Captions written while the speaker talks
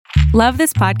Love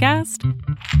this podcast?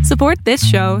 Support this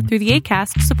show through the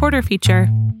Acast supporter feature.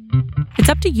 It's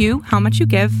up to you how much you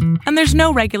give, and there's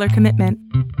no regular commitment.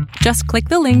 Just click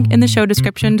the link in the show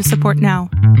description to support now.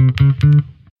 You're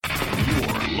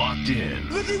locked in.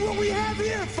 Look at what we have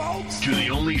here, folks. To the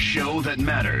only show that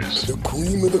matters. The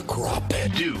cream of the crop.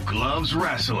 Duke Loves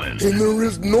Wrestling. And there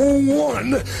is no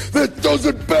one that does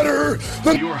it better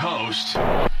than your host,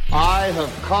 I have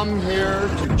come here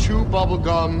to chew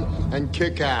bubblegum and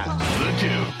kick ass. The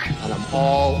Duke. And I'm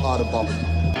all out of bubblegum.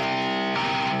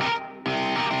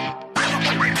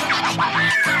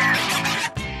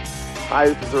 Hi,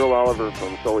 this is Earl Oliver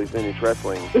from Sully's Vintage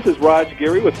Wrestling. This is Raj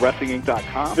Giri with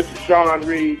WrestlingInc.com. This is Sean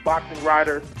Reed, boxing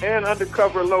writer and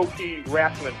undercover low-key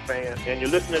wrestling fan, and you're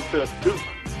listening to Duke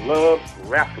Loves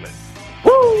Wrestling.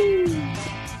 Woo!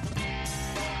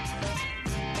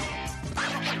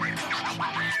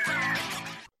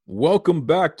 Welcome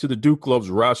back to the Duke Loves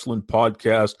Wrestling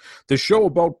podcast, the show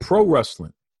about pro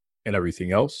wrestling and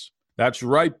everything else. That's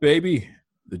right, baby.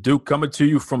 The Duke coming to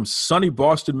you from sunny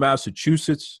Boston,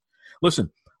 Massachusetts.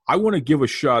 Listen, I want to give a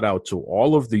shout out to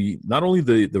all of not only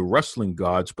the wrestling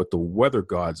gods, but the weather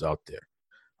gods out there.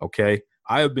 Okay?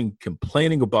 I have been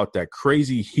complaining about that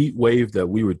crazy heat wave that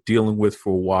we were dealing with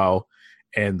for a while,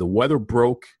 and the weather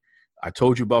broke. I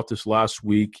told you about this last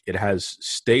week. It has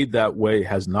stayed that way,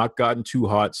 has not gotten too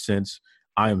hot since.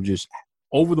 I am just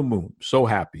over the moon, so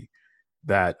happy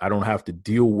that I don't have to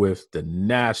deal with the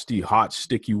nasty, hot,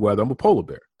 sticky weather. I'm a polar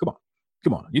bear. Come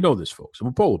on. You know this, folks. I'm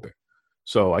a polar bear.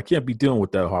 So I can't be dealing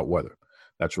with that hot weather.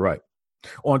 That's right.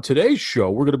 On today's show,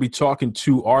 we're going to be talking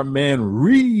to our man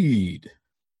Reed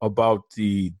about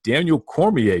the Daniel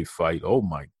Cormier fight. Oh,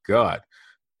 my God.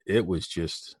 It was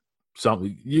just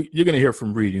something. You're going to hear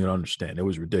from Reed. You're going to understand. It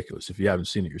was ridiculous if you haven't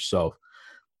seen it yourself.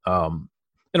 And,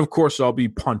 of course, I'll be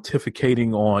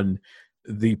pontificating on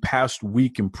the past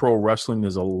week in pro wrestling.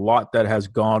 There's a lot that has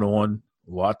gone on,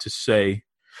 a lot to say.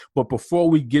 But before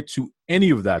we get to any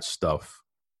of that stuff,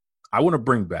 I want to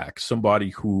bring back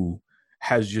somebody who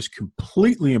has just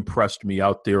completely impressed me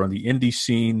out there on the indie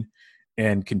scene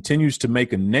and continues to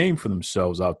make a name for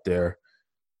themselves out there.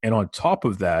 And on top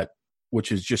of that,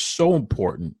 which is just so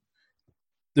important,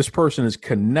 this person is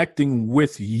connecting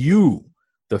with you,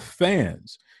 the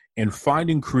fans, and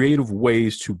finding creative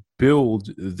ways to build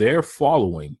their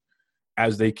following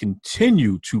as they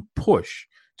continue to push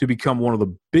to become one of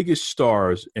the biggest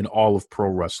stars in all of pro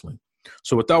wrestling.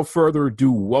 So without further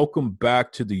ado, welcome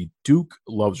back to the Duke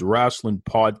Loves Wrestling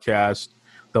podcast.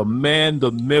 The man,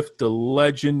 the myth, the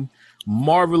legend,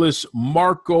 marvelous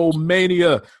Marco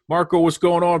Mania. Marco, what's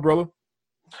going on, brother?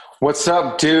 What's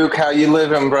up, Duke? How you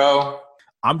living, bro?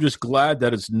 I'm just glad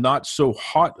that it's not so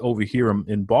hot over here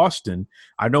in Boston.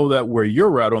 I know that where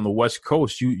you're at on the West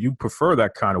Coast, you prefer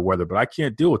that kind of weather, but I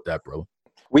can't deal with that, brother.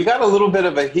 We got a little bit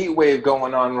of a heat wave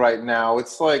going on right now.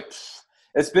 It's like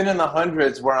it's been in the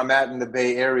hundreds where I'm at in the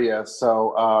Bay Area,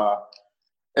 so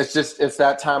it's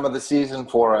that time of the season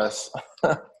for us.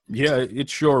 Yeah, it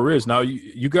sure is. Now,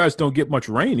 you guys don't get much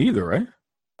rain either, right?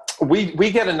 We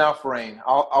get enough rain.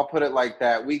 I'll put it like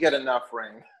that. We get enough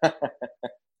rain.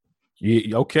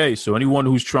 Yeah, okay, so anyone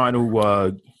who's trying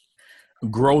to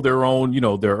grow their own,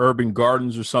 their urban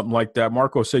gardens or something like that,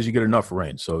 Marco says you get enough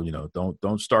rain. So,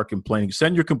 don't start complaining.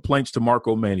 Send your complaints to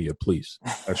Marco Mania, please.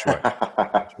 That's right.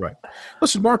 That's right.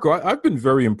 Listen, Marco, I've been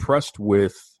very impressed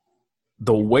with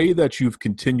the way that you've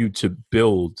continued to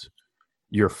build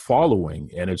your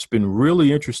following, and it's been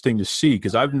really interesting to see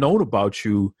because I've known about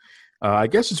you. I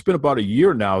guess it's been about a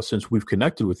year now since we've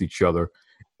connected with each other,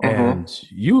 and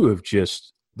you have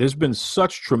just – there's been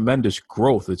such tremendous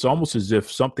growth. It's almost as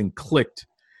if something clicked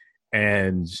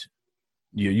and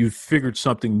you figured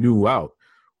something new out.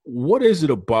 What is it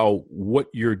about what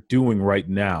you're doing right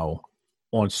now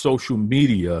on social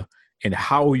media and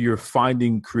how you're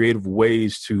finding creative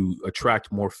ways to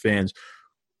attract more fans?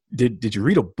 Did you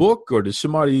read a book or did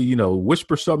somebody,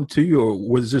 whisper something to you, or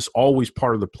was this always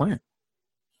part of the plan?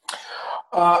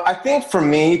 I think for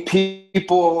me,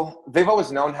 people, they've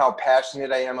always known how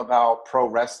passionate I am about pro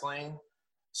wrestling.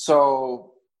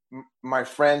 So my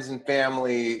friends and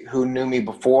family who knew me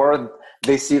before,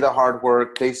 they see the hard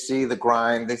work, they see the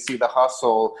grind, they see the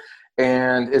hustle,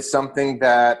 and it's something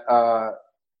that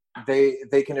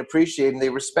they can appreciate and they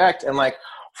respect. And like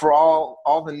for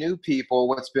all the new people,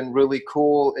 what's been really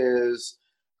cool is,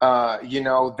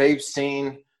 they've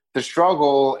seen the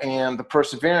struggle and the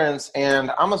perseverance. And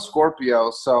I'm a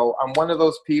Scorpio, so I'm one of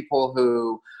those people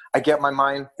who I get my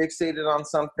mind fixated on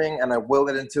something and I will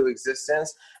it into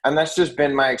existence. And that's just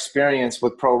been my experience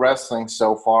with pro wrestling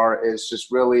so far. It's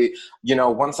just really,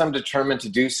 once I'm determined to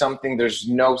do something, there's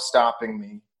no stopping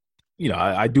me.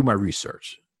 I do my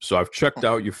research. So I've checked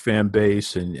out your fan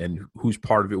base and who's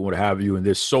part of it, what have you. And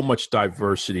there's so much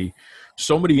diversity,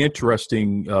 so many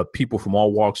interesting people from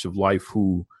all walks of life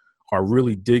who are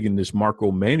really digging this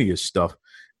Marco Mania stuff.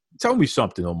 Tell me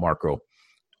something, though, Marco.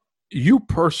 You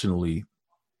personally,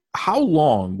 how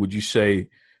long would you say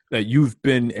that you've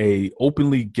been a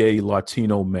openly gay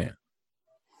Latino man?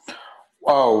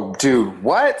 Oh, dude,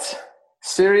 what?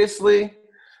 Seriously?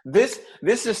 This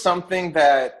is something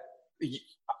that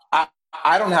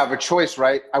I don't have a choice,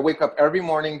 right? I wake up every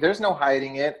morning. There's no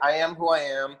hiding it. I am who I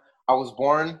am. I was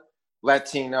born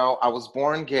Latino. I was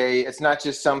born gay. It's not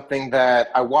just something that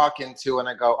I walk into and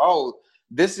I go, oh,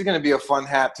 this is going to be a fun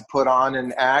hat to put on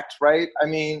and act, right? I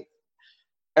mean,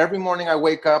 every morning I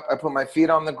wake up, I put my feet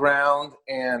on the ground,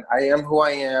 and I am who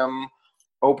I am,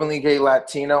 openly gay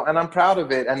Latino, and I'm proud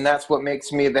of it. And that's what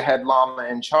makes me the head llama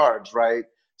in charge, right?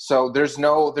 So there's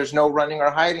no running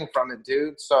or hiding from it,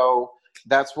 dude. So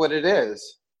that's what it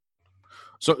is.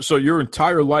 So your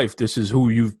entire life, this is who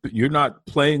you're not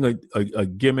playing a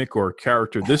gimmick or a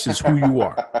character. This is who you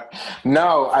are.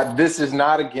 No, this is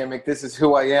not a gimmick. This is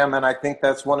who I am. And I think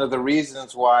that's one of the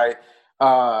reasons why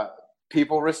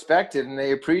people respect it and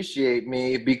they appreciate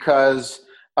me, because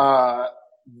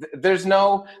there's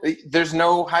no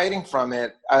hiding from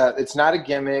it. It's not a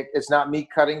gimmick. It's not me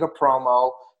cutting a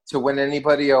promo to win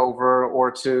anybody over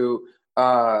or to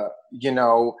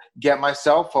get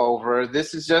myself over.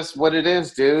 This is just what it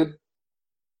is, dude.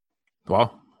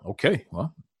 Well, okay.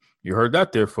 Well, you heard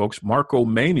that there, folks. Marco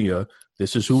Mania,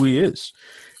 this is who he is.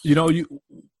 You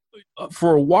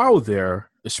for a while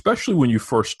there, especially when you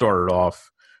first started off,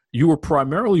 you were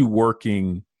primarily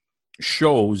working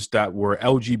shows that were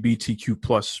LGBTQ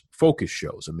plus focus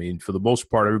shows. I mean, for the most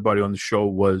part, everybody on the show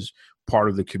was part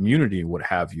of the community and what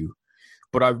have you.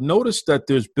 But I've noticed that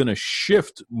there's been a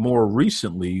shift more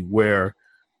recently where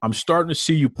I'm starting to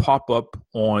see you pop up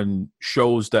on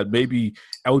shows that maybe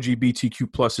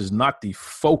LGBTQ plus is not the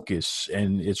focus,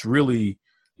 and it's really,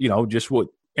 just what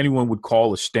anyone would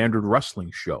call a standard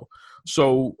wrestling show.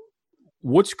 So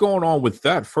what's going on with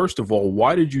that? First of all,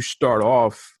 why did you start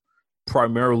off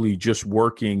primarily just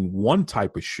working one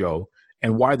type of show,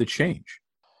 and why the change?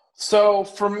 So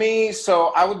for me,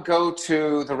 I would go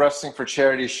to the Wrestling for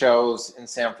Charity shows in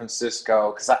San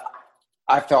Francisco because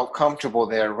I felt comfortable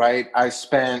there, right? I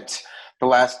spent the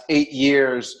last 8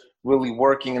 years really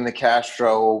working in the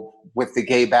Castro with the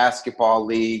Gay Basketball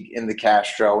League in the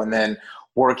Castro, and then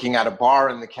working at a bar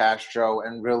in the Castro,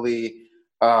 and really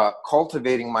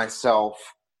cultivating myself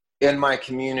in my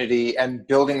community and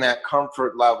building that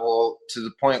comfort level to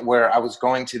the point where I was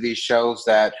going to these shows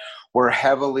that were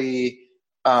heavily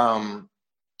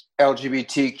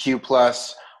LGBTQ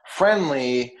plus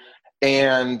friendly.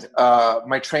 And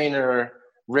my trainer,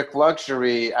 Rick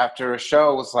Luxury, after a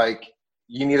show was like,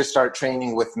 you need to start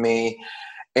training with me.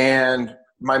 And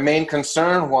my main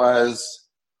concern was,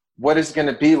 what is it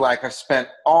going to be like? I've spent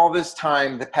all this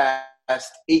time, the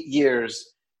past 8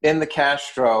 years in the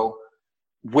Castro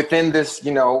within this,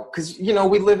 because,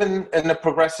 we live in a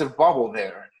progressive bubble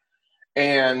there.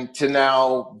 And to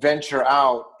now venture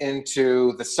out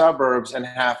into the suburbs and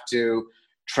have to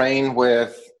train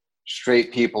with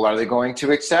straight people. Are they going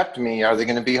to accept me? Are they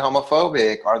going to be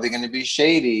homophobic? Are they going to be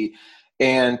shady?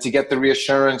 And to get the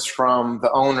reassurance from the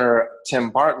owner, Tim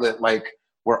Bartlett, like,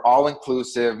 we're all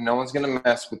inclusive. No one's going to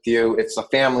mess with you. It's a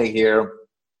family here.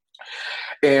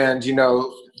 And,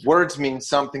 words mean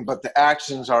something, but the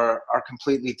actions are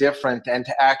completely different. And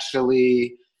to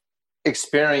actually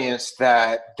experience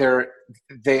that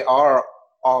they are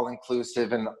all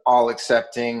inclusive and all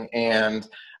accepting, and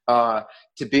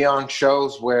to be on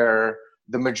shows where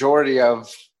the majority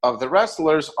of the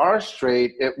wrestlers are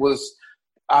straight,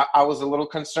 I was a little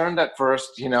concerned at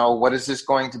first, what is this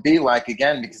going to be like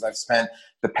again? Because I've spent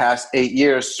the past 8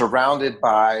 years surrounded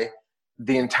by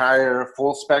the entire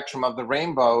full spectrum of the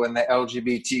rainbow in the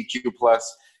LGBTQ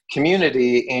plus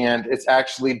community. And it's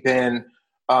actually been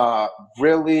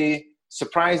really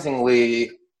surprisingly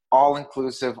all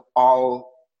inclusive,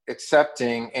 all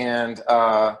accepting. And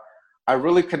I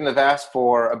really couldn't have asked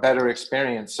for a better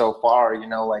experience so far,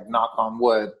 like, knock on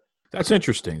wood. That's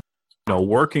interesting.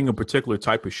 Working a particular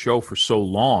type of show for so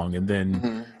long and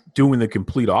then doing the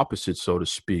complete opposite, so to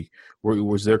speak.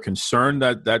 Was there concern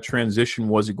that transition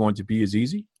wasn't going to be as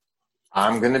easy?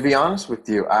 I'm going to be honest with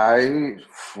you. I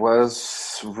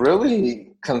was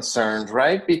really concerned,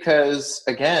 right? Because,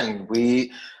 again,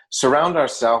 we surround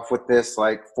ourselves with this,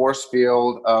 like, force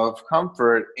field of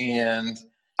comfort. And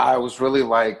I was really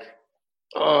like,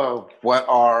 oh, what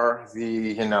are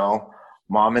the,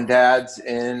 mom and dads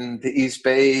in the East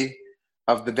Bay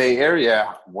of the Bay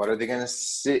Area, what are they going to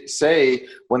say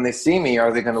when they see me?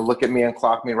 Are they going to look at me and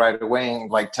clock me right away and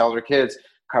like tell their kids,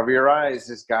 cover your eyes,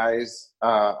 this guy's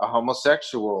a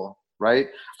homosexual, right?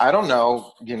 I don't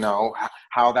know,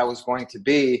 how that was going to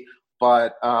be.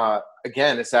 But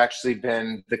again, it's actually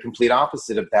been the complete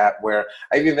opposite of that, where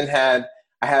I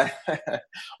had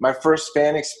my first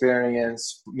fan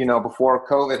experience, before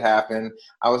COVID happened.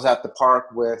 I was at the park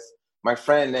with my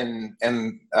friend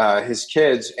and his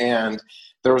kids, and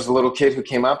there was a little kid who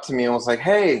came up to me and was like,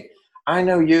 "Hey, I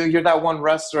know you. You're that one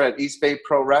wrestler at East Bay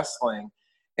Pro Wrestling."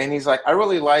 And he's like, "I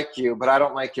really like you, but I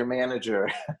don't like your manager."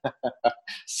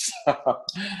 So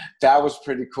that was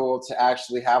pretty cool to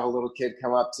actually have a little kid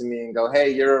come up to me and go,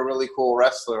 "Hey, you're a really cool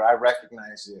wrestler. I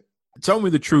recognize you." Tell me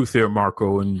the truth here,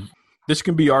 Marco, and this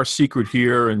can be our secret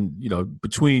here, and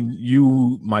between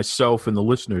you, myself, and the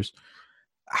listeners.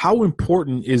 How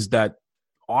important is that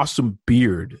awesome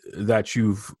beard that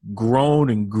you've grown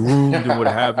and groomed and what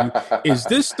have you? Is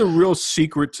this the real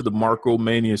secret to the Marco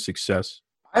Mania success?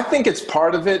 I think it's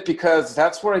part of it, because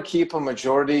that's where I keep a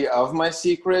majority of my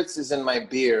secrets, is in my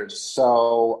beard.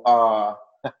 So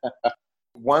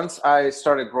once I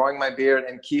started growing my beard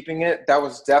and keeping it, that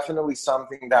was definitely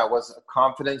something that was a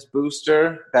confidence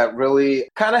booster that really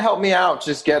kind of helped me out,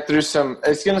 just get through it's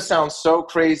going to sound so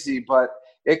crazy, but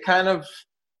it kind of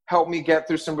helped me get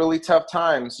through some really tough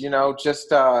times,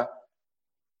 just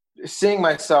seeing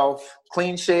myself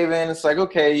clean shaven. It's like,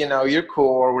 okay, you're cool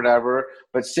or whatever.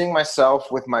 But seeing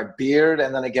myself with my beard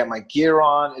and then I get my gear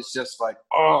on, it's just like,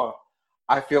 oh,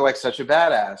 I feel like such a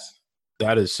badass.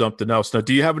 That is something else. Now,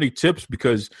 do you have any tips?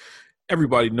 Because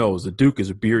everybody knows the Duke is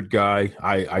a beard guy.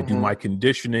 I do my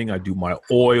conditioning. I do my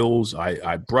oils.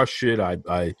 I brush it.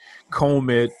 I comb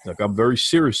it. Like, I'm very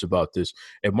serious about this.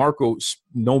 And Marco,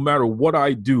 no matter what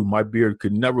I do, my beard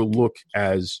could never look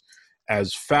as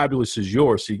fabulous as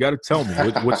yours. So you got to tell me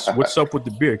what's up with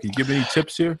the beard. Can you give me any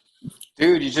tips here?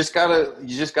 Dude, you just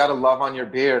gotta love on your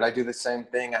beard. I do the same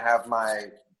thing. I have my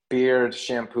beard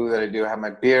shampoo that I do. I have my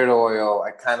beard oil.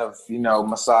 I kind of,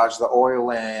 massage the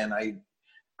oil in. I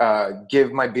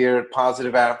give my beard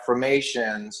positive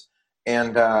affirmations,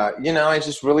 and I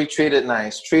just really treat it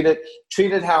nice. Treat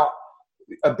it how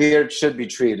a beard should be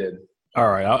treated. All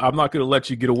right, I'm not going to let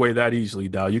you get away that easily,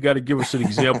 Dal. You got to give us an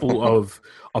example of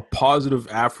a positive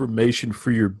affirmation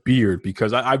for your beard,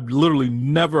 because I've literally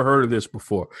never heard of this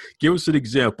before. Give us an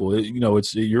example.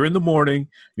 It's you're in the morning,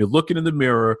 you're looking in the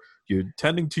mirror, you're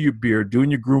tending to your beard,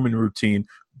 doing your grooming routine.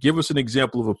 Give us an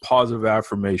example of a positive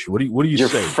affirmation. What do you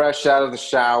say? You're fresh out of the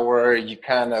shower. You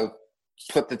kind of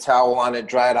put the towel on it,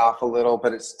 dry it off a little,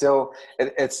 but it still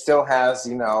has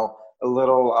a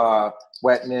little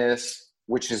wetness,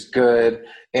 which is good.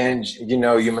 And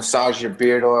you massage your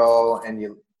beard oil and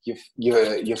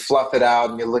you fluff it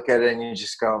out and you look at it and you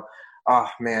just go, "Oh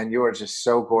man, you are just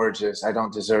so gorgeous. I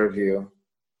don't deserve you."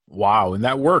 Wow, and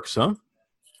that works, huh?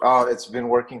 Oh, it's been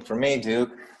working for me,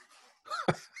 Duke.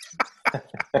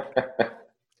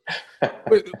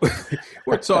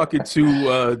 We're talking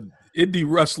to indie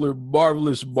wrestler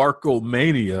Marvelous Marco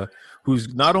Mania,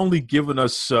 who's not only given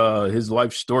us his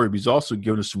life story, but he's also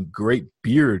given us some great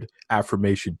beard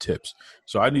affirmation tips.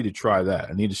 So I need to try that.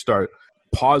 I need to start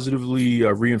positively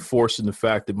reinforcing the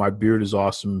fact that my beard is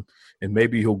awesome, and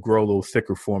maybe he'll grow a little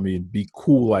thicker for me and be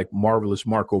cool like Marvelous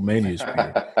Marco Mania's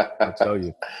beard. I tell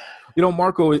you.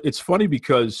 Marco, it's funny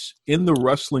because in the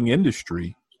wrestling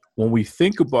industry, when we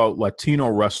think about Latino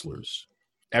wrestlers,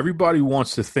 everybody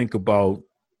wants to think about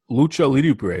lucha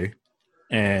libre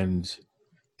and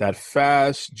that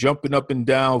fast, jumping up and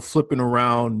down, flipping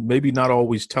around, maybe not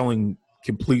always telling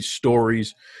complete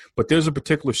stories. But there's a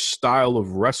particular style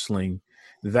of wrestling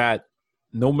that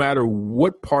no matter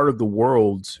what part of the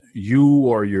world you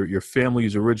or your family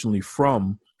is originally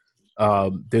from,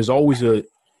 there's always a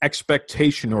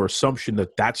expectation or assumption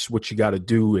that that's what you got to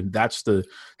do, and that's the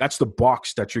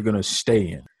box that you're going to stay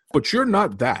in. But you're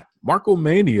not that. Marco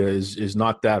Mania is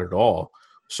not that at all.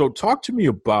 So talk to me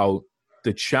about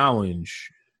the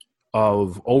challenge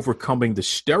of overcoming the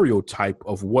stereotype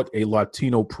of what a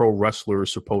Latino pro wrestler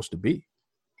is supposed to be.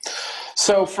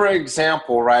 So, for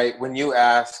example, right, when you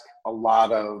ask a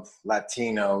lot of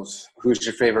Latinos, who's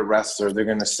your favorite wrestler, they're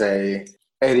going to say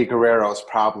Eddie Guerrero is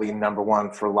probably number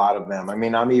one for a lot of them. I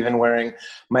mean, I'm even wearing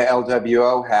my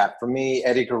LWO hat. For me,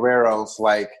 Eddie Guerrero's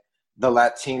like the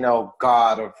Latino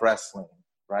god of wrestling,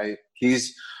 right?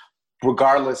 He's,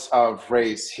 regardless of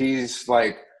race, he's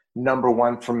like number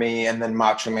one for me, and then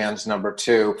Macho Man's number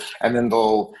two. And then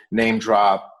they'll name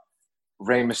drop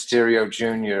Rey Mysterio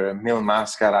Jr., Mil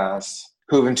Máscaras,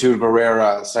 Juventud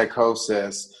Guerrera,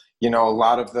 Psychosis, a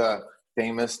lot of the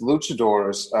famous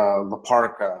luchadors, La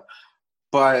Parca.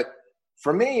 But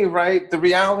for me, right, the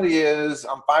reality is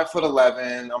I'm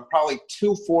 5'11", I'm probably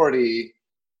 240.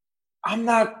 I'm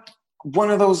not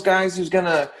one of those guys who's going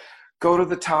to go to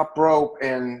the top rope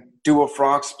and do a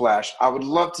frog splash. I would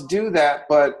love to do that,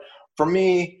 but for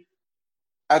me,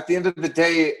 at the end of the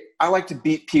day, I like to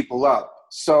beat people up.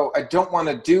 So I don't want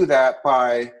to do that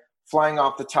by flying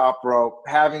off the top rope,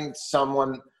 having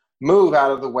someone move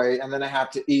out of the way, and then I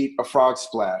have to eat a frog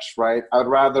splash, right? I'd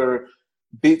rather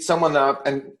beat someone up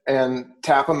and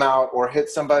tap them out, or hit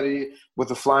somebody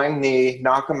with a flying knee,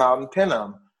 knock them out, and pin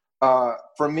them.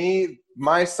 For me,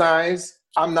 my size,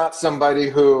 I'm not somebody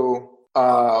who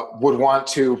would want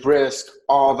to risk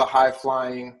all the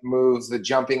high-flying moves, the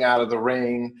jumping out of the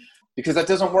ring, because that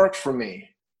doesn't work for me,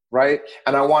 right?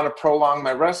 And I want to prolong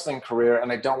my wrestling career,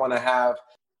 and I don't want to have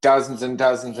dozens and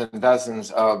dozens and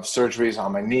dozens of surgeries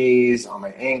on my knees, on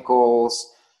my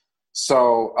ankles.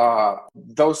 So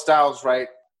those styles, right,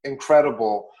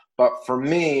 incredible. But for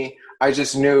me, I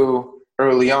just knew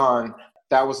early on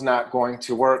that was not going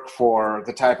to work for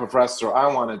the type of wrestler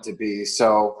I wanted to be.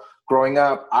 So growing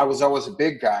up, I was always a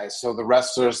big guy. So the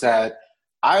wrestlers that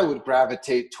I would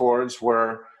gravitate towards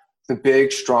were the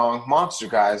big, strong monster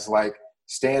guys like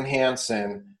Stan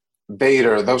Hansen,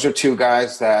 Vader. Those are two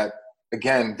guys that,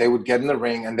 again, they would get in the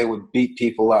ring and they would beat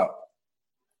people up.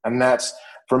 And that's,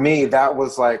 for me, that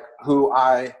was like who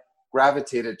I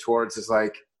gravitated towards, is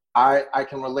like, I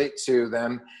can relate to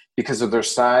them because of their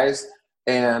size.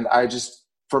 And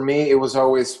for me, it was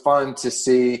always fun to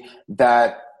see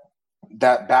that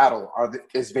battle.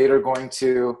 Is Vader going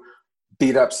to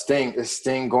beat up Sting? Is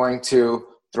Sting going to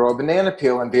throw a banana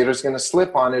peel and Vader's going to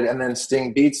slip on it and then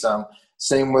Sting beats him?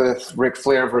 Same with Ric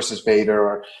Flair versus Vader,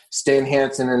 or Stan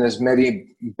Hansen and as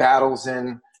many battles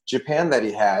in Japan that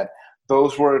he had.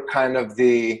 Those were kind of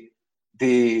the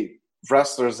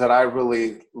wrestlers that I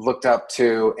really looked up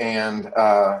to, and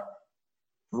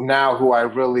now who I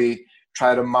really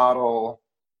try to model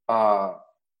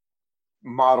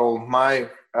my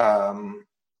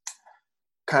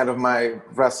kind of my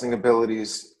wrestling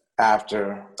abilities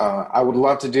after. I would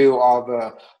love to do all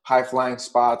the high-flying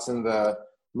spots and the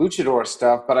luchador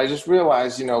stuff, but I just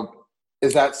realized,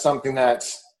 is that something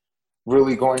that's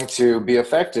really going to be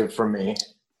effective for me?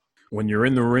 When you're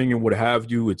in the ring and what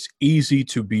have you, it's easy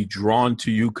to be drawn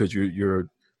to you because you're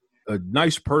a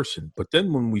nice person. But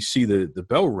then when we see the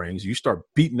bell rings, you start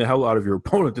beating the hell out of your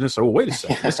opponent, and it's like, oh, wait a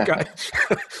second,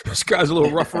 this guy's a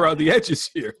little rough around the edges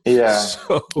here. Yeah.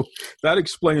 So that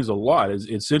explains a lot.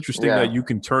 It's interesting that you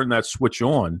can turn that switch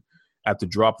on at the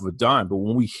drop of a dime. But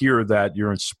when we hear that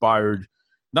you're inspired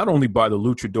not only by the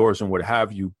luchadors and what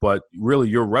have you, but really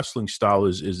your wrestling style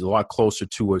is a lot closer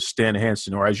to a Stan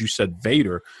Hansen, or as you said,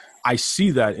 Vader. I see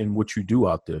that in what you do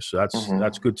out there. So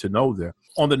that's good to know there.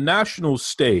 On the national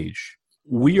stage,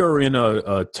 we are in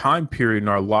a time period in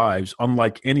our lives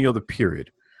unlike any other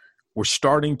period. We're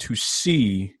starting to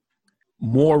see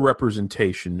more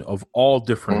representation of all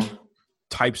different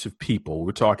types of people.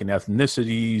 We're talking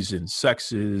ethnicities and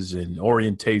sexes and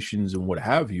orientations and what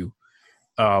have you.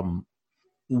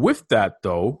 With that,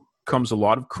 though, comes a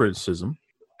lot of criticism.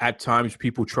 At times,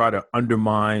 people try to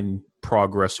undermine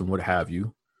progress and what have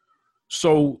you.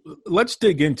 So let's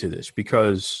dig into this,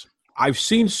 because I've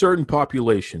seen certain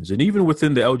populations, and even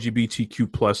within the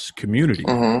LGBTQ plus community,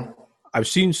 I've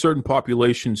seen certain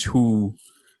populations who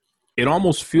it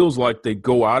almost feels like they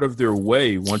go out of their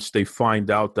way once they find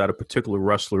out that a particular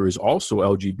wrestler is also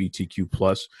LGBTQ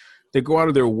plus. They go out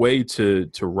of their way to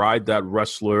ride that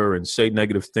wrestler and say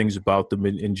negative things about them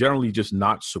and generally just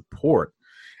not support.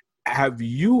 Have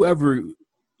you ever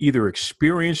either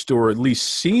experienced or at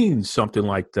least seen something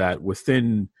like that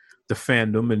within the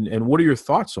fandom, and what are your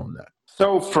thoughts on that?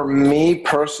 So for me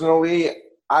personally,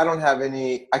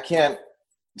 I can't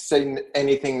say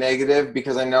anything negative,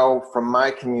 because I know from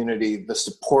my community, the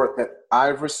support that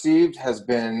I've received has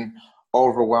been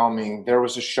overwhelming. There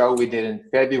was a show we did in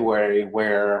February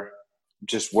where,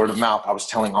 just word of mouth, I was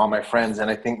telling all my friends, and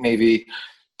I think maybe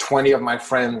 20 of my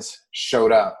friends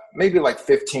showed up, maybe like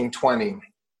 15, 20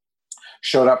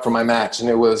 showed up for my match. And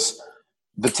it was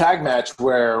the tag match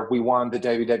where we won the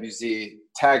WWZ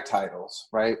tag titles,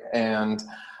 right? And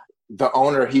the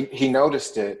owner, he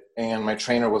noticed it, and my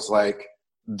trainer was like,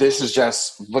 this is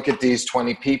just, look at these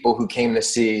 20 people who came to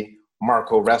see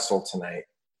Marco wrestle tonight,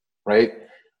 right?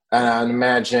 And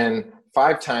imagine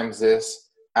 5 times this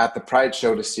at the Pride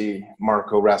show to see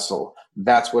Marco wrestle.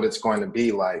 That's what it's going to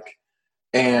be like.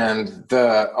 And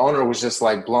the owner was just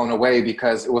like blown away,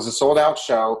 because it was a sold out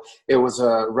show. It was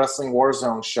a Wrestling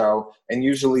Warzone show. And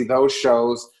usually those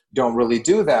shows don't really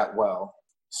do that well.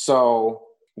 So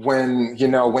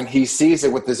when he sees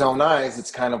it with his own eyes,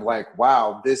 it's kind of like,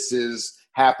 wow, this is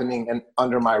happening and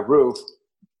under my roof.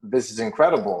 This is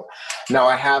incredible. Now,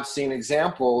 I have seen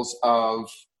examples of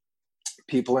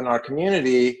people in our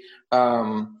community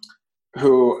who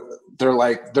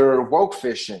they're woke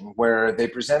fishing, where they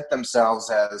present themselves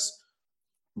as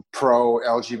pro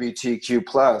LGBTQ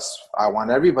plus. I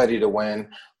want everybody to win.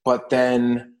 But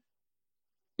then,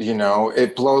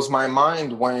 it blows my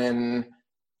mind when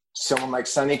someone like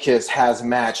Sonny Kiss has a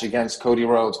match against Cody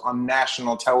Rhodes on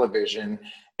national television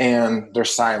and they're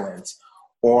silent.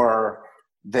 Or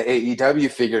the AEW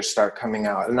figures start coming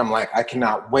out, and I'm like, I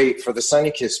cannot wait for the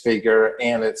Sonny Kiss figure.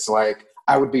 And it's like,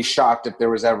 I would be shocked if there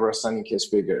was ever a Sonny Kiss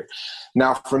figure.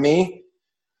 Now, for me,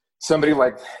 somebody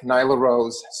like Nyla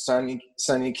Rose,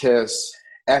 Sonny Kiss,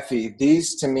 Effie,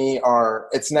 these to me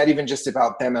it's not even just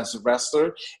about them as a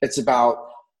wrestler. It's about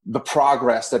the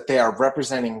progress that they are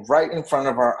representing right in front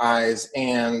of our eyes.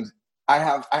 And I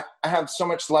have so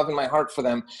much love in my heart for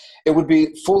them. It would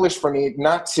be foolish for me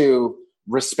not to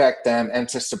respect them and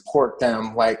to support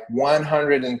them, like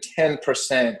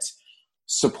 110%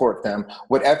 support them.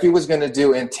 What Effie was going to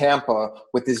do in Tampa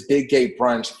with this big gay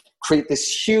brunch, create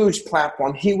this huge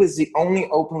platform. He was the only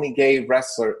openly gay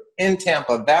wrestler in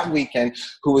Tampa that weekend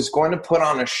who was going to put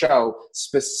on a show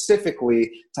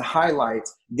specifically to highlight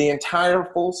the entire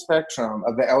full spectrum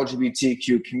of the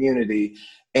LGBTQ community.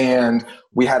 And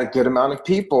we had a good amount of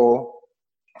people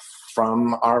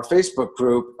from our Facebook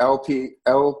group,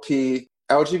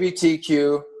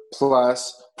 LGBTQ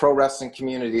plus pro wrestling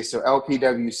community, so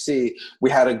LPWC.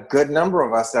 We had a good number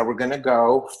of us that were going to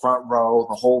go front row,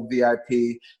 the whole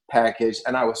VIP package.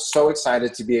 And I was so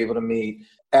excited to be able to meet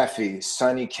Effie,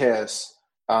 Sonny Kiss,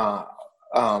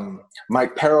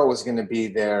 Mike Perro was going to be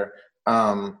there.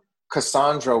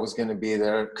 Cassandra was going to be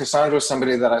there. Cassandra was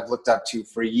somebody that I've looked up to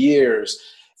for years.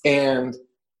 And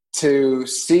to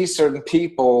see certain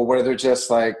people where they're just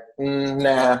like,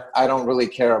 nah, I don't really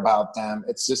care about them.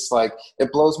 It's just like, it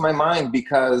blows my mind,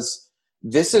 because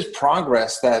this is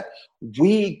progress that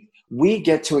we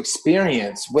get to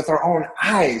experience with our own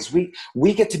eyes. We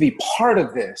get to be part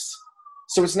of this.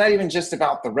 So it's not even just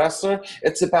about the wrestler.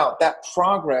 It's about that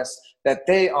progress that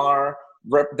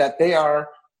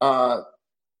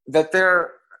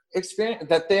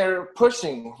they're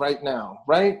pushing right now,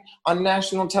 right? On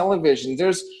national television.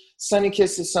 There's Sonny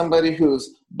Kiss is somebody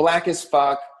who's black as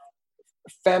fuck,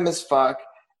 femme as fuck,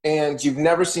 and you've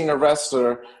never seen a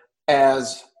wrestler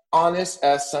as honest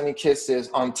as Sonny Kiss is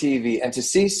on TV. And to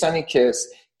see Sonny Kiss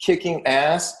kicking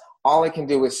ass, all I can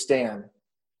do is stand.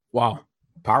 Wow.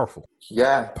 Powerful.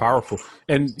 Yeah. Powerful.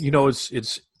 And,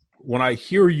 it's when I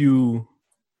hear you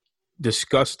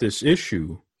discuss this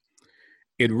issue,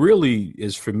 it really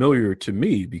is familiar to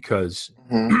me because,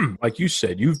 like you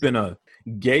said, you've been a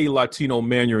gay Latino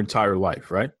man your entire life,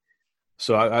 right?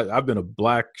 So I've been a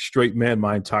black straight man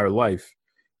my entire life.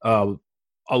 A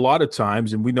lot of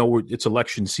times, and we know it's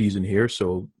election season here,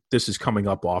 so this is coming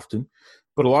up often,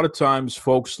 but a lot of times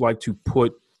folks like to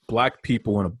put black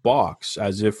people in a box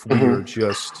as if we're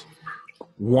just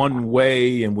one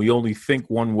way and we only think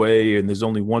one way and there's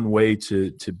only one way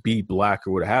to be black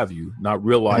or what have you, not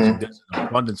realizing there's an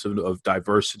abundance of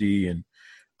diversity and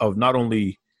of not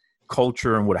only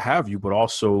culture and what have you, but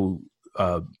also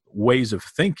ways of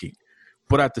thinking.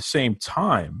 But at the same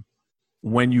time,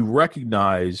 when you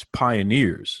recognize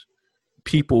pioneers,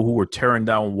 people who are tearing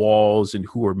down walls and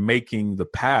who are making the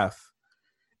path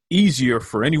easier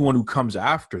for anyone who comes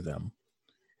after them,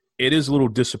 it is a little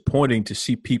disappointing to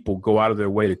see people go out of their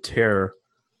way to tear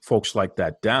folks like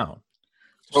that down.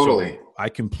 Totally. So I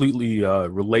completely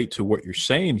relate to what you're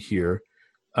saying here.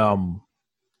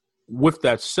 With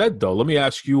that said, though, let me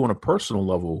ask you on a personal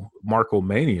level, Marco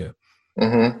Mania,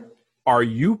 are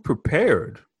you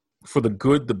prepared for the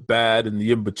good, the bad, and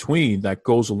the in-between that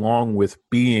goes along with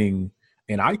being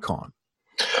an icon?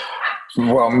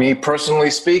 Well, me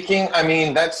personally speaking, I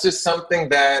mean, that's just something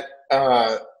that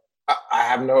I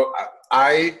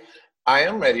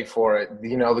am ready for it.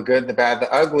 The good, the bad,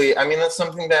 the ugly. I mean, that's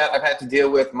something that I've had to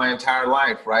deal with my entire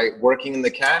life, right? Working in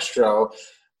the Castro,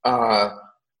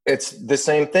 it's the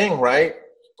same thing, right?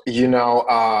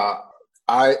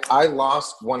 I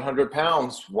lost 100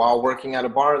 pounds while working at a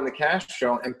bar in the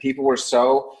Castro, and people were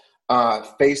so a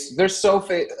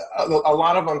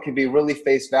lot of them could be really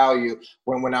face value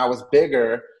when I was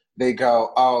bigger, they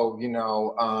go, oh,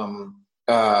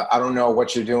 I don't know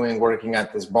what you're doing working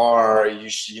at this bar.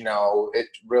 It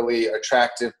really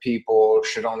attractive people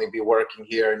should only be working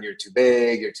here, and you're too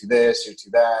big, you're too this, you're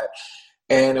too that.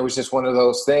 And it was just one of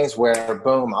those things where,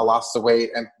 boom, I lost the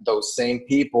weight, and those same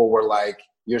people were like,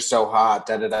 you're so hot,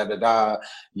 da-da-da-da-da,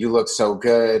 you look so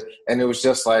good. And it was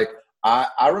just like,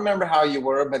 I remember how you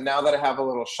were, but now that I have a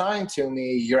little shine to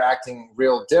me, you're acting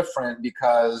real different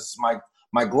because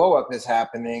my glow up is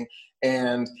happening.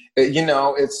 And,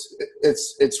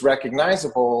 it's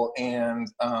recognizable. And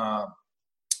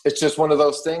it's just one of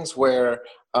those things where,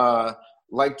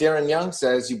 like Darren Young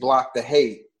says, you block the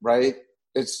hate, right?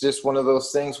 It's just one of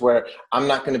those things where I'm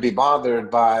not going to be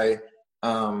bothered by,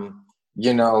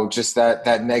 just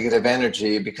that negative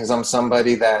energy, because I'm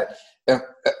somebody that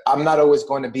I'm not always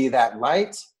going to be that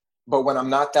light, but when I'm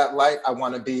not that light, I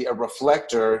want to be a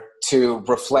reflector to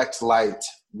reflect light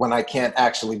when I can't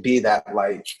actually be that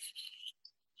light.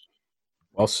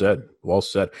 Well said. Well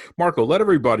said. Marco, let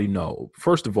everybody know,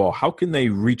 first of all, how can they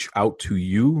reach out to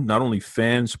you, not only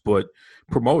fans, but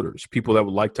promoters, people that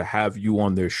would like to have you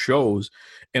on their shows?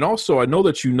 And also, I know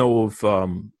that you know of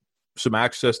some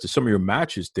access to some of your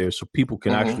matches there, so people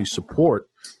can actually support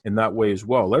in that way as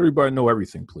well. Let everybody know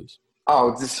everything, please.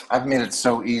 Oh, I've made it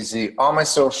so easy. All my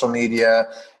social media,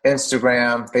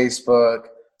 Instagram, Facebook,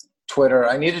 Twitter.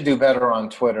 I need to do better on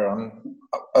Twitter.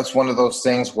 It's one of those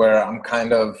things where I'm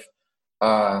kind of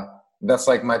that's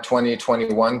like my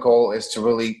 2021 goal, is to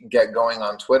really get going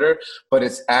on Twitter. But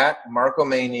it's at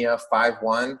Marcomania51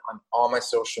 on all my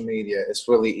social media. It's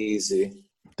really easy.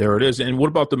 There it is. And what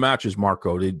about the matches,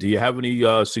 Marco? Do you have any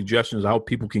suggestions how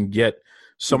people can get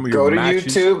some of your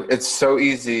matches? Go to YouTube. It's so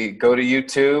easy. Go to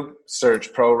YouTube,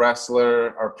 search Pro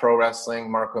Wrestler or Pro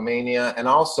Wrestling Marcomania. And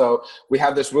also, we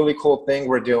have this really cool thing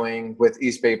we're doing with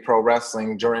East Bay Pro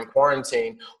Wrestling during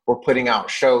quarantine. We're putting out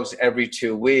shows every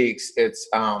 2 weeks. It's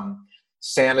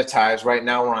Sanitize. Right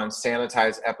now, we're on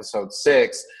Sanitize episode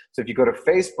 6. So if you go to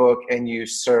Facebook and you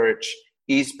search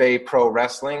East Bay Pro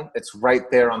Wrestling, it's right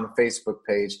there on the Facebook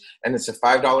page. And it's a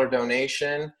 $5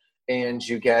 donation. And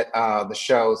you get the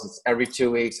shows. It's every 2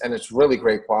 weeks, and it's really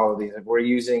great quality. We're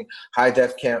using high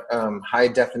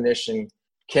definition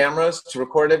cameras to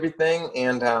record everything.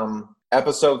 And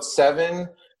episode 7,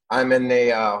 I'm in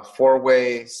a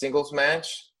 4-way singles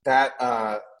match. That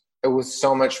it was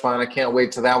so much fun. I can't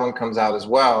wait till that one comes out as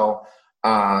well.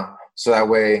 So that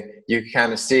way you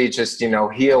kind of see just,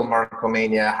 heel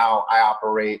Marcomania, how I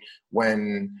operate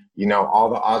when, all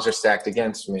the odds are stacked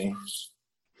against me.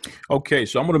 Okay,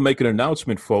 so I'm going to make an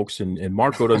announcement, folks, and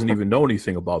Marco doesn't even know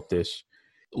anything about this.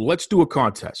 Let's do a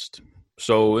contest.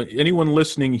 So anyone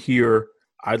listening here,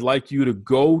 I'd like you to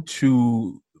go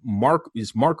to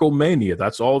Marcomania.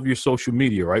 That's all of your social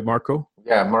media, right, Marco?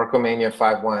 Yeah,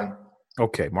 Marcomania51.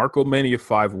 Okay,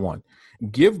 Marcomania51.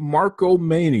 Give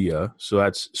Marcomania, so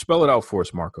that's, spell it out for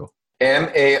us, Marco.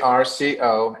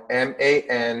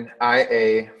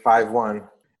 MarcoMania51.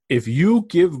 If you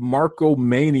give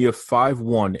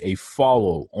Marcomania51 a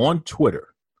follow on Twitter,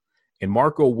 and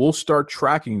Marco, we'll start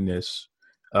tracking this.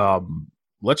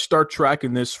 Let's start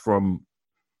tracking this from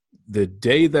the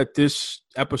day that this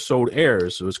episode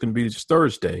airs. So it's going to be this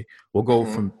Thursday. We'll go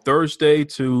from Thursday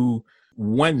to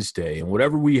Wednesday, and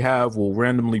whatever we have, we'll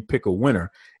randomly pick a winner.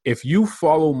 If you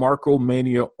follow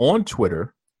Marcomania on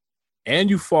Twitter and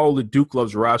you follow the Duke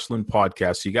Loves Wrestling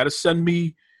podcast, so you got to send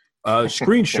me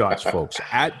screenshots, folks,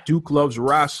 at Duke Loves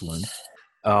Wrestling.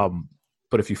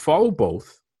 But if you follow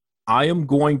both, I am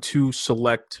going to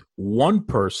select one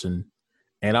person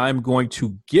and I'm going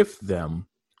to gift them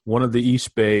one of the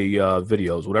East Bay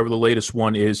videos, whatever the latest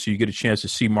one is, so you get a chance to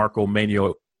see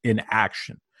Marcomania in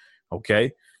action.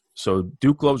 Okay? So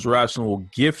Duke Loves Wrestling will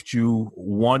gift you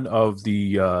one of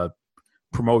the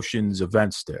promotion's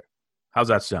events there. How's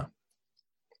that sound?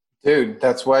 Dude,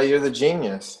 that's why you're the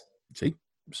genius.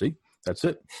 See, that's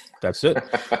it.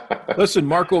 Listen,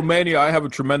 Marcomania, I have a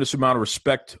tremendous amount of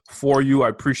respect for you. I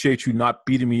appreciate you not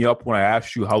beating me up when I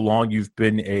asked you how long you've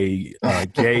been a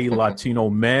gay Latino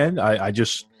man. I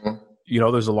just,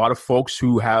 there's a lot of folks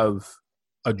who have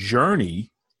a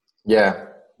journey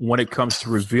when it comes to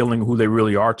revealing who they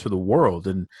really are to the world.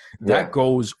 And that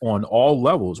goes on all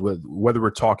levels, whether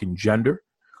we're talking gender,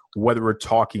 whether we're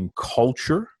talking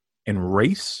culture and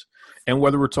race, and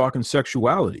whether we're talking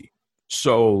sexuality.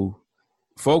 So,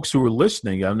 folks who are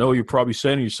listening, I know you're probably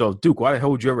saying to yourself, Duke, why the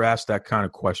hell would you ever ask that kind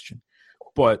of question?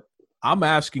 But I'm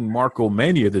asking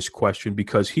Marcomania this question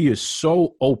because he is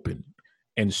so open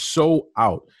and so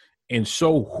out, and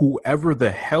so whoever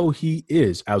the hell he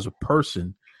is as a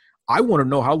person, I want to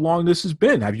know how long this has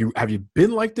been. Have you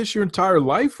been like this your entire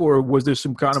life, or was there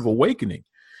some kind of awakening?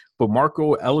 But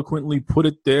Marco eloquently put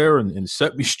it there and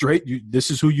set me straight.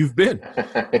 This is who you've been.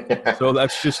 So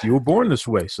that's just, you were born this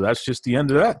way. So that's just the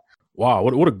end of that. Wow,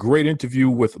 what a great interview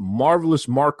with marvelous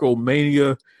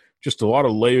Marcomania. Just a lot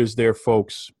of layers there,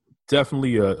 folks.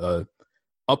 Definitely a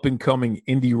up-and-coming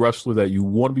indie wrestler that you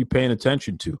want to be paying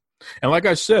attention to. And like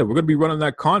I said, we're going to be running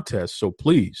that contest, so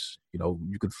please,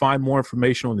 you can find more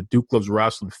information on the Duke Loves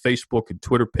Wrestling Facebook and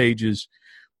Twitter pages,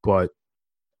 but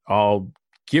I'll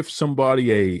gift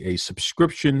somebody a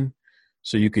subscription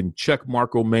so you can check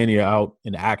Marco Mania out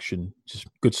in action. Just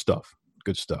good stuff.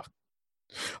 Good stuff.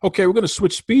 Okay, we're going to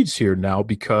switch speeds here now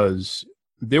because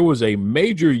there was a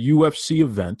major UFC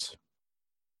event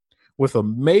with a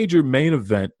major main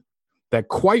event that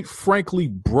quite frankly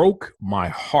broke my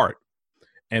heart.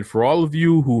 And for all of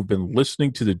you who've been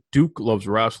listening to the Duke Loves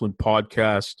Wrestling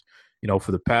podcast,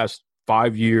 for the past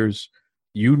 5 years,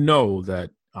 you know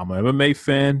that I'm an MMA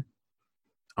fan.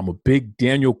 I'm a big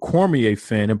Daniel Cormier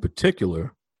fan in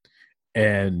particular.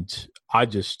 And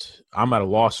I'm at a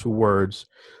loss for words.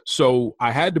 So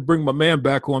I had to bring my man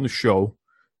back on the show,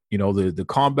 the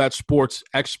combat sports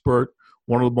expert,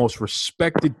 one of the most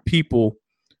respected people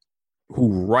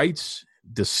who writes,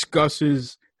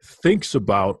 discusses, thinks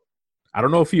about. I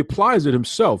don't know if he applies it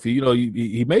himself.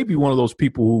 He may be one of those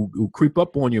people who creep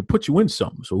up on you and put you in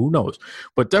something. So who knows?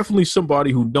 But definitely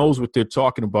somebody who knows what they're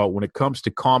talking about when it comes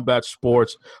to combat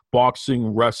sports, boxing,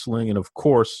 wrestling, and of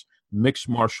course, mixed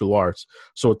martial arts.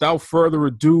 So without further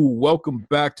ado, welcome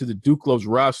back to the Duke Loves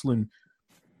Wrestling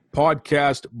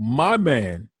podcast, my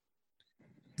man,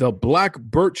 the Black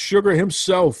Burt Sugar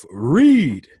himself,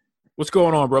 Reed. What's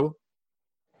going on, brother?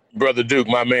 Brother Duke,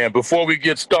 my man, before we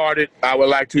get started, I would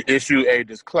like to issue a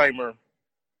disclaimer.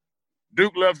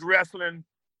 Duke Loves Wrestling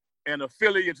and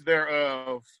affiliates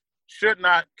thereof should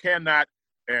not, cannot,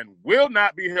 and will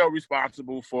not be held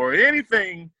responsible for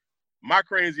anything my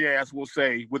crazy ass will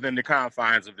say within the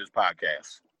confines of this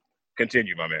podcast.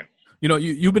 Continue, my man.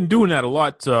 You've been doing that a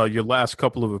lot your last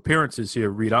couple of appearances here,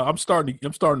 Reed. I'm starting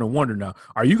to wonder now.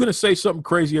 Are you going to say something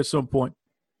crazy at some point?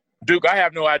 Duke, I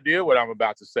have no idea what I'm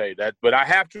about to say, but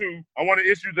I want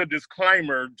to issue the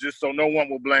disclaimer just so no one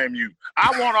will blame you. I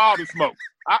want all the smoke.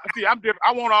 I'm different.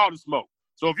 I want all the smoke.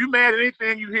 So if you're mad at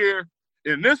anything you hear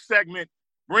in this segment,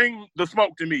 bring the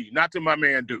smoke to me, not to my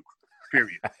man Duke,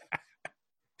 period.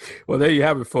 Well, there you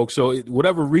have it, folks. So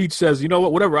whatever Reed says, you know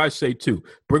what? Whatever I say too,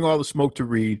 bring all the smoke to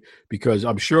Reed because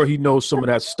I'm sure he knows some of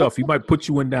that stuff. He might put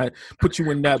you in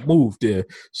that move there.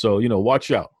 So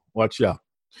watch out.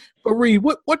 But Reed,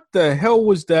 what the hell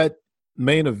was that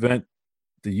main event,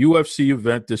 the UFC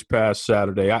event this past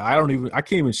Saturday? I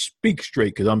can't even speak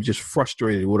straight because I'm just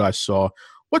frustrated with what I saw.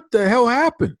 What the hell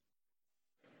happened?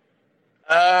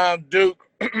 Duke,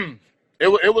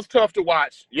 it was tough to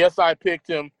watch. Yes, I picked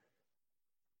him.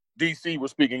 DC was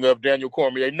speaking of Daniel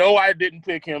Cormier. No, I didn't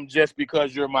pick him just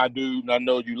because you're my dude and I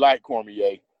know you like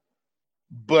Cormier.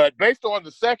 But based on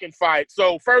the second fight,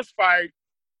 so first fight,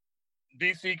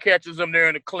 DC catches him there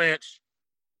in the clinch.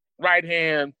 Right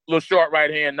hand, little short right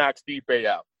hand, knocks Stipe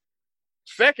out.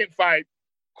 Second fight,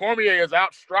 Cormier is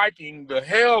out striking the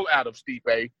hell out of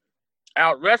Stipe,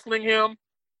 out wrestling him,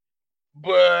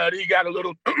 but he got a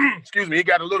little, he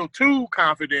got a little too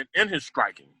confident in his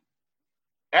striking.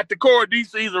 At the core,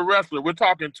 DC's a wrestler. We're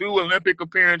talking 2 Olympic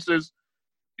appearances.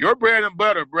 Your bread and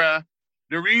butter, bruh.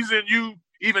 The reason you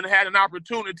even had an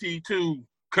opportunity to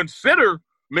consider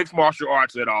mixed martial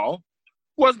arts at all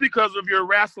was because of your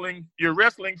wrestling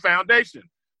foundation.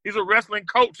 He's a wrestling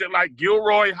coach at like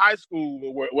Gilroy High School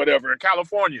or whatever in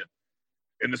California.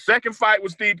 In the second fight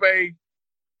with Stipe,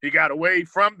 he got away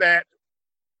from that,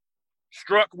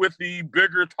 struck with the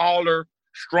bigger, taller,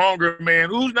 stronger man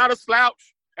who's not a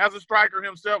slouch as a striker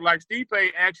himself. Like Stipe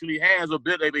actually has a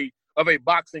bit of a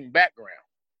boxing background.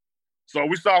 So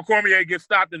we saw Cormier get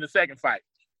stopped in the second fight.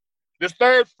 This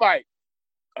third fight,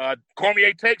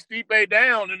 Cormier takes Stipe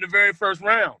down in the very first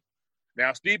round.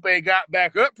 Now, Stipe got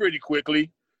back up pretty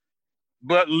quickly,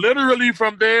 but literally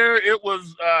from there, it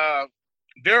was,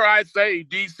 dare I say,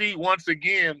 DC once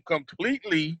again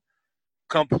completely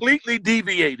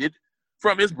deviated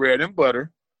from his bread and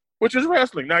butter, which is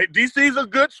wrestling. Now, DC's a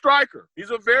good striker. He's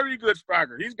a very good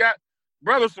striker. He's got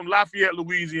brothers from Lafayette,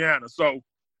 Louisiana. So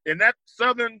in that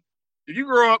southern, if you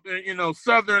grow up in,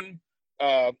 southern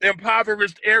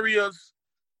impoverished areas,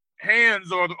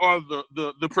 hands are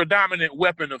the predominant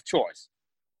weapon of choice.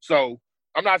 So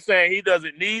I'm not saying he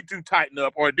doesn't need to tighten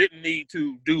up or didn't need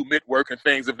to do mitt work and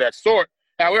things of that sort.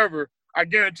 However, I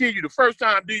guarantee you the first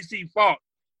time DC fought,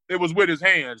 it was with his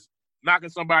hands, knocking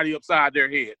somebody upside their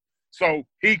head. So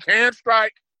he can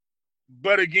strike,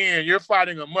 but again, you're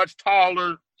fighting a much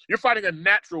taller, you're fighting a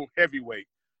natural heavyweight.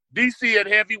 DC at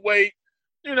heavyweight,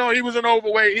 he was an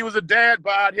overweight. He was a dad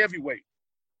bod heavyweight.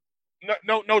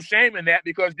 No shame in that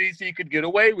because DC could get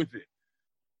away with it.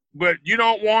 But you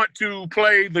don't want to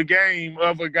play the game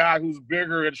of a guy who's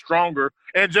bigger and stronger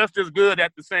and just as good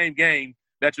at the same game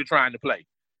that you're trying to play.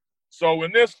 So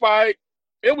in this fight,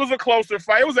 it was a closer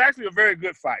fight. It was actually a very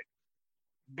good fight.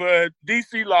 But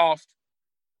DC lost.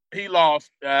 He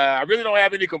lost. I really don't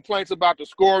have any complaints about the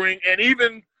scoring. And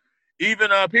even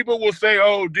people will say,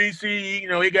 oh,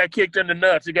 DC, he got kicked in the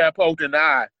nuts. He got poked in the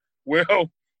eye. Well,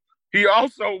 he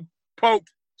also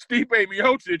poked Stipe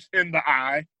Miocic in the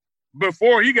eye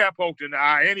before he got poked in the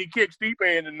eye, and he kicked Stipe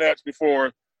in the nuts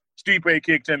before Stipe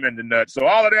kicked him in the nuts. So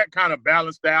all of that kind of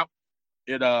balanced out.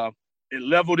 It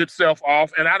leveled itself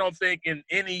off, and I don't think in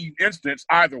any instance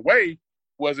either way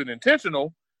was it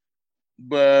intentional.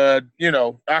 But,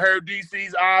 I heard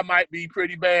DC's eye might be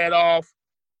pretty bad off.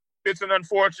 It's an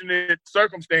unfortunate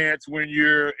circumstance when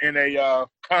you're in a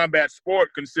combat sport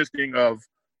consisting of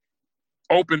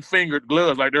open-fingered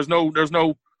gloves. Like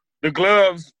the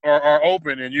gloves are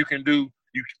open, and you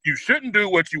shouldn't do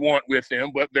what you want with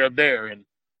them, but they're there. And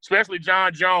especially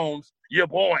John Jones, your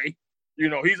boy,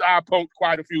 he's eye-poked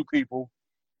quite a few people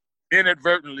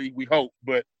inadvertently, we hope.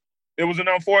 But it was an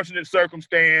unfortunate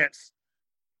circumstance.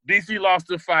 DC lost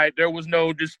the fight. There was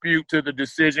no dispute to the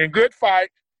decision. Good fight.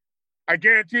 I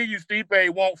guarantee you Stipe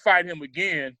won't fight him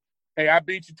again. Hey, I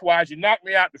beat you twice. You knocked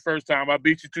me out the first time. I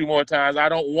beat you 2 more times. I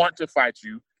don't want to fight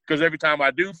you because every time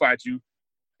I do fight you,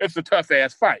 it's a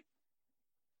tough-ass fight.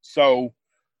 So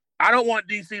I don't want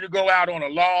DC to go out on a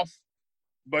loss,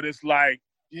 but it's like,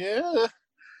 yeah,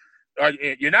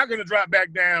 you're not going to drop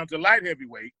back down to light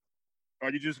heavyweight.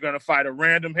 Are you just going to fight a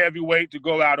random heavyweight to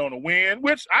go out on a win,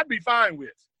 which I'd be fine with.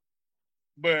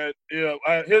 But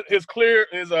his future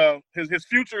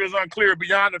is unclear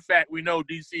beyond the fact we know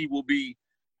DC will be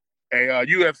a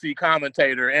UFC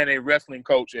commentator and a wrestling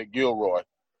coach at Gilroy.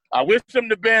 I wish him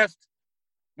the best.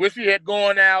 Wish he had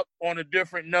gone out on a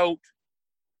different note.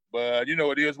 But,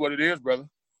 it is what it is, brother.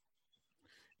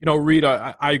 Reed,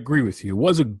 I agree with you. It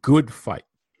was a good fight.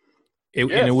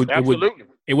 Absolutely.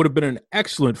 It would have been an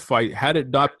excellent fight had it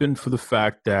not been for the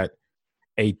fact that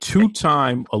a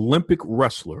 2-time Olympic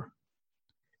wrestler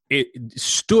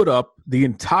stood up the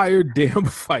entire damn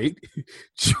fight,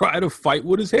 try to fight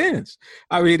with his hands.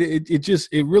 I mean,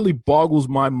 it really boggles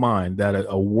my mind that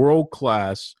a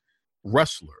world-class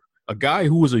wrestler, a guy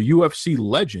who was a UFC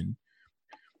legend,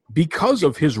 because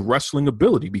of his wrestling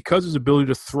ability, because his ability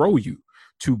to throw you,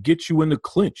 to get you in the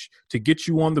clinch, to get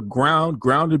you on the ground,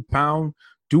 grounded pound,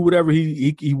 do whatever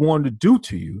he wanted to do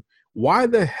to you. Why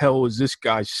the hell is this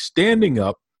guy standing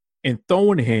up and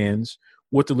throwing hands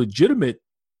with a legitimate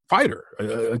fighter,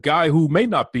 a guy who may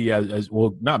not be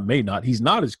he's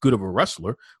not as good of a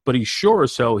wrestler, but he's sure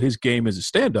as hell his game is a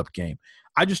stand-up game.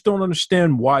 I just don't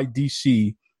understand why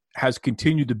DC has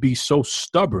continued to be so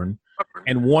stubborn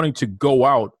and wanting to go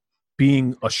out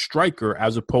being a striker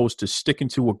as opposed to sticking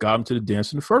to what got him to the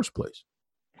dance in the first place.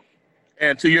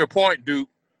 And to your point, Duke,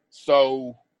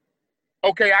 so,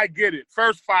 okay, I get it.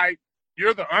 First fight,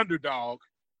 you're the underdog,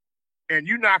 and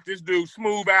you knocked this dude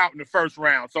smooth out in the first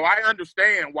round. So I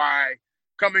understand why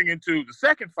coming into the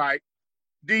second fight,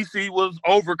 DC was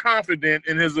overconfident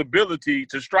in his ability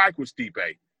to strike with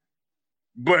Stipe.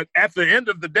 But at the end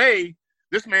of the day,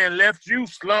 this man left you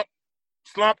slumped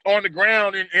on the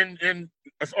ground and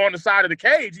on the side of the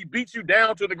cage. He beat you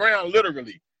down to the ground,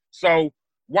 literally. So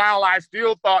while I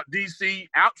still thought DC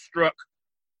outstruck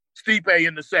Stipe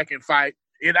in the second fight,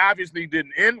 it obviously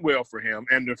didn't end well for him.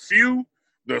 And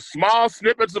the small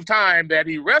snippets of time that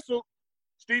he wrestled,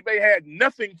 Stipe had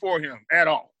nothing for him at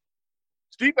all.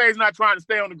 Stipe is not trying to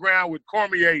stay on the ground with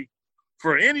Cormier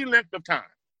for any length of time.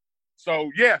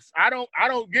 So yes, I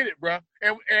don't get it, bro.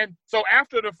 And so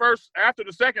after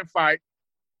the second fight,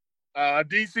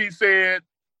 DC said,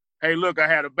 "Hey, look, I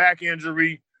had a back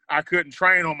injury. I couldn't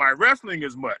train on my wrestling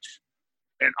as much."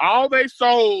 And all they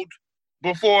sold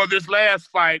before this last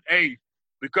fight, hey,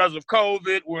 because of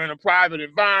COVID, we're in a private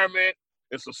environment.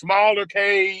 It's a smaller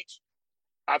cage.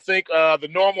 I think the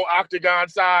normal octagon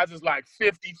size is like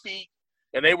 50 feet,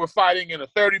 and they were fighting in a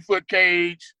 30-foot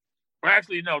cage. Well,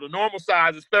 actually, no, the normal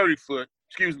size is 30 foot.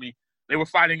 Excuse me. They were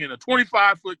fighting in a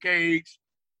 25-foot cage.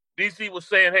 DC was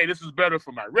saying, hey, this is better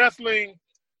for my wrestling.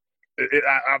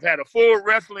 I've had a full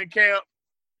wrestling camp.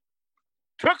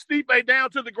 Took Stipe down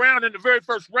to the ground in the very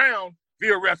first round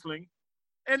via wrestling,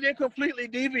 and then completely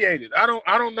deviated. I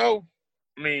don't know.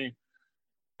 I mean,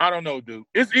 I don't know, dude.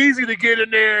 It's easy to get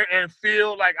in there and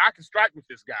feel like I can strike with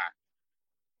this guy.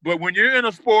 But when you're in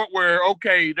a sport where,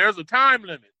 okay, there's a time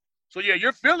limit. So, yeah,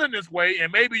 you're feeling this way,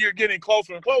 and maybe you're getting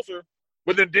closer and closer,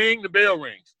 but then ding, the bell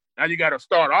rings. Now you got to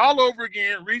start all over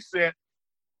again, reset,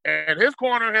 and his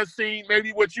corner has seen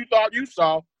maybe what you thought you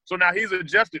saw, so now he's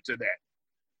adjusted to that.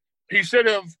 He should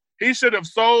have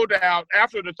sold out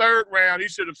after the third round. He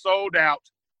should have sold out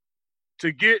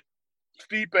to get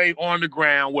Stipe on the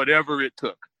ground, whatever it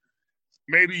took.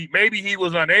 Maybe he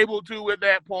was unable to at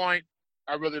that point.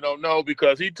 I really don't know,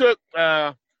 because he took he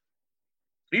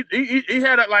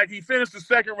had he finished the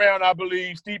second round, I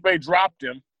believe. Stipe dropped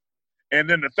him. And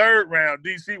then the third round,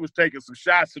 DC was taking some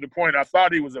shots to the point I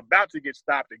thought he was about to get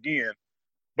stopped again.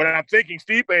 But I'm thinking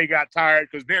Stipe got tired,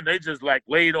 because then they just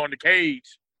laid on the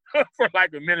cage for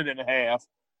a minute and a half,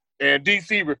 and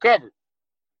DC recovered.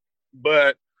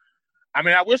 But I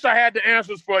mean, I wish I had the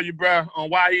answers for you, bro, on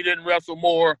why he didn't wrestle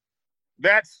more.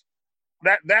 That's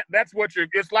what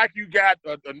it's like you got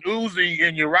an Uzi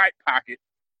in your right pocket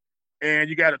and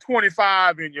you got a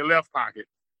 25 in your left pocket.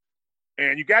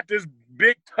 And you got this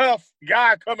big, tough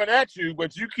guy coming at you,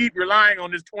 but you keep relying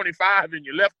on this 25 in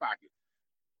your left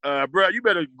pocket. Bro, you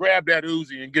better grab that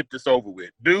Uzi and get this over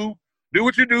with. Do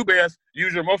what you do best.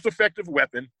 Use your most effective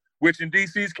weapon, which in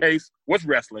DC's case was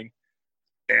wrestling.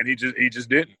 And he just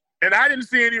didn't. And I didn't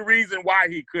see any reason why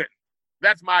he couldn't.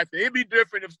 That's my thing. It'd be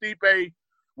different if Stipe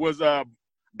was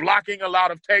blocking a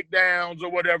lot of takedowns or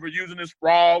whatever, using his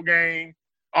sprawl game,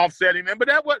 offsetting them. But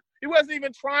he wasn't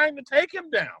even trying to take him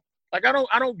down. I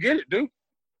don't get it, dude.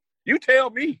 You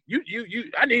tell me.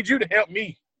 I need you to help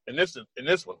me in this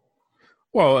one.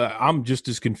 Well, I'm just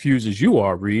as confused as you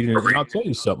are, Reed, and I'll tell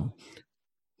you something.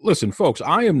 Listen, folks,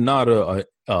 I am not a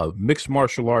mixed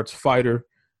martial arts fighter.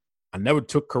 I never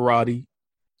took karate.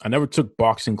 I never took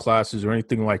boxing classes or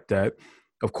anything like that.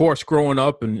 Of course, growing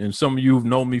up, and some of you have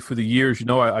known me for the years,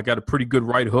 I got a pretty good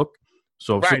right hook.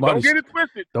 So if don't get it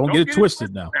twisted. Don't get it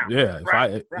twisted now. Yeah,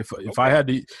 if I had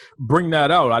to bring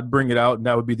that out, I'd bring it out, and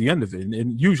that would be the end of it.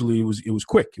 And usually it was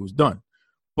quick, it was done.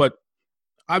 But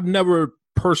I've never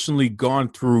personally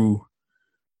gone through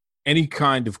any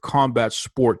kind of combat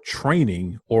sport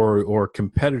training or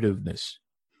competitiveness.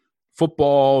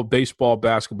 Football, baseball,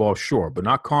 basketball, sure, but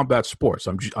not combat sports.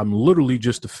 I'm literally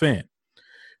just a fan.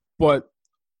 But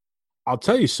I'll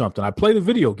tell you something. I play the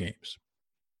video games.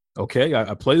 Okay,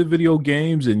 I play the video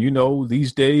games, and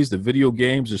these days the video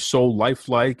games are so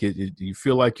lifelike. You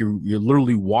feel like you're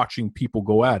literally watching people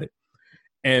go at it.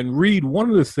 And Reed, one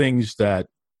of the things that,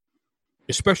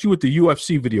 especially with the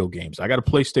UFC video games, I got a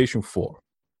PlayStation 4.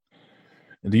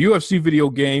 In the UFC video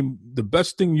game, the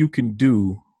best thing you can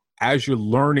do as you're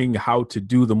learning how to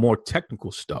do the more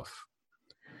technical stuff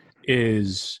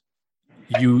is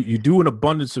you do an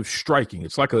abundance of striking.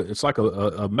 It's like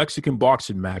a Mexican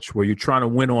boxing match where you're trying to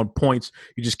win on points.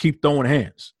 You just keep throwing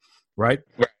hands, right?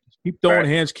 Keep throwing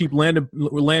hands, keep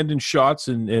landing shots,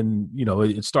 and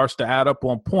it starts to add up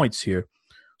on points here.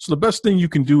 So the best thing you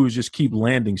can do is just keep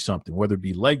landing something, whether it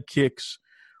be leg kicks,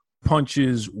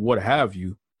 punches, what have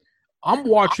you. I'm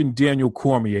watching Daniel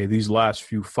Cormier these last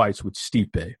few fights with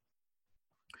Stipe.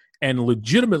 And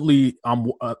legitimately,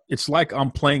 it's like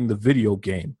I'm playing the video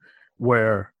game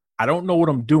where I don't know what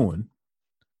I'm doing.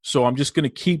 So I'm just going to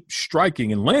keep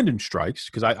striking and landing strikes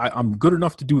because I'm good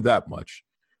enough to do that much.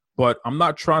 But I'm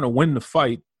not trying to win the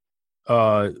fight,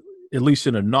 at least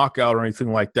in a knockout or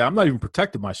anything like that. I'm not even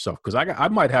protecting myself because I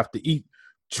might have to eat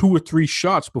 2 or 3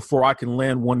 shots before I can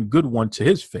land one good one to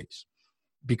his face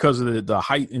because of the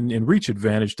height and reach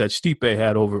advantage that Stipe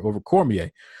had over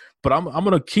Cormier. But I'm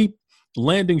going to keep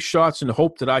landing shots and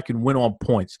hope that I can win on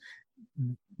points.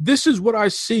 This is what I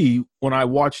see when I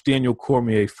watch Daniel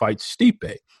Cormier fight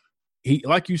Stipe. He,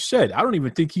 like you said, I don't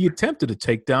even think he attempted a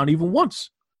takedown even once.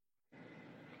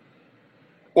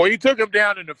 Well, he took him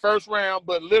down in the first round,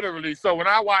 but literally, so when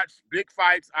I watch big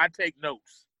fights, I take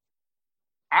notes.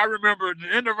 I remember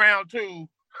in the round 2,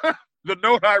 the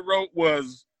note I wrote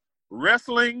was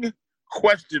wrestling ?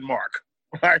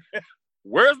 Like,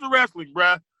 where's the wrestling,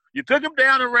 bruh? You took him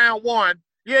down in round 1.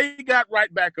 Yeah, he got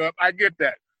right back up. I get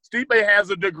that. Stipe has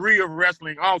a degree of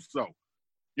wrestling also.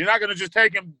 You're not going to just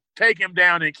take him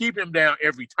down and keep him down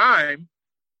every time,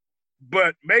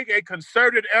 but make a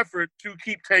concerted effort to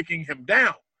keep taking him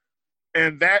down.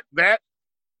 And that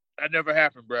never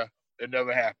happened, bro. It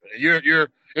never happened.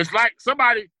 It's like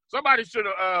somebody should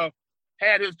have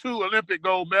had his 2 Olympic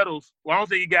gold medals. Well, I don't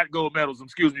think he got gold medals,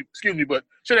 excuse me, but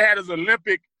should have had his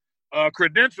Olympic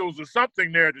credentials or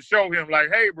something there to show him like,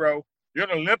 hey, bro, you're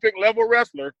an Olympic level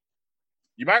wrestler.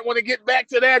 You might want to get back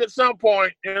to that at some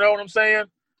point. You know what I'm saying?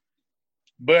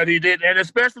 But he did, and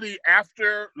especially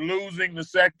after losing the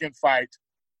second fight,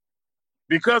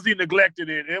 because he neglected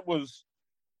it. It was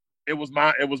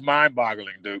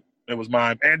mind-boggling, dude. It was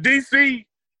mind. And DC,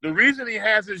 the reason he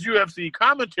has his UFC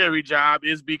commentary job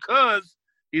is because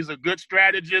he's a good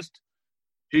strategist.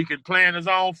 He can plan his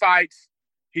own fights.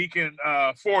 He can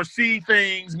foresee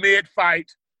things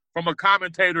mid-fight from a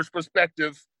commentator's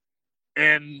perspective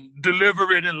and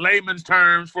deliver it in layman's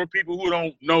terms for people who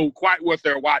don't know quite what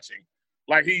they're watching.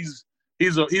 Like he's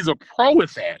a pro at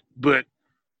that. But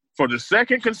for the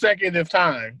second consecutive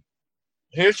time,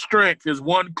 his strength, his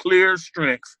one clear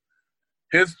strength,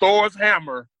 his Thor's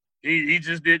hammer, he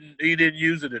just didn't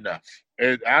use it enough.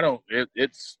 I don't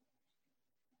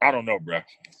know, bro.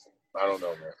 I don't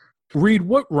know, man. Reed,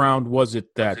 what round was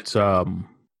it that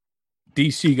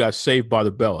DC got saved by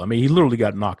the bell? I mean, he literally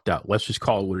got knocked out. Let's just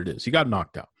call it what it is. He got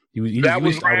knocked out. He was out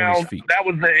on his feet. That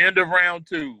was the end of round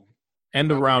 2. End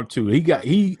of round 2.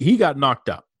 He got knocked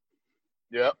out.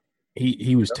 Yep.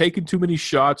 He was taking too many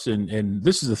shots, and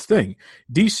this is the thing.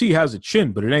 DC has a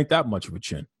chin, but it ain't that much of a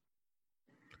chin.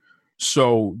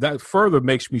 So that further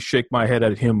makes me shake my head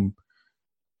at him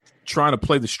trying to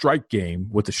play the strike game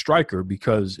with the striker,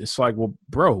 because it's like, well,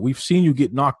 bro, we've seen you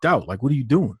get knocked out. Like, what are you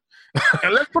doing?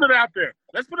 And let's put it out there.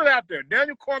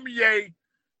 Daniel Cormier,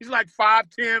 he's like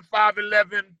 5'10",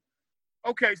 5'11".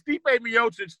 Okay, Stipe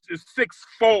Miocic is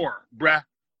 6'4", bruh.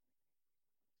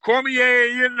 Cormier,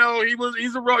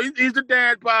 he's a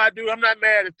dad bod dude. I'm not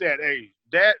mad at that. Hey,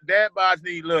 dad bods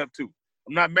need love too.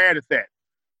 I'm not mad at that.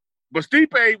 But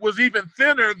Stipe was even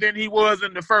thinner than he was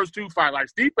in the first 2 fights. Like,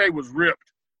 Stipe was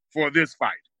ripped for this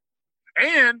fight.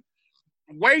 And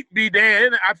weight be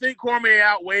damned. I think Cormier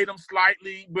outweighed him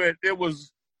slightly, but it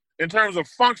was, in terms of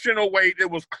functional weight, it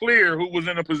was clear who was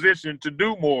in a position to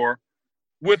do more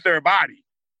with their body.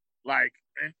 Like,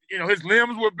 and, his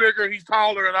limbs were bigger, he's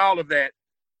taller and all of that.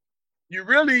 You're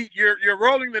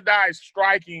rolling the dice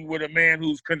striking with a man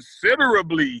who's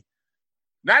considerably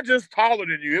not just taller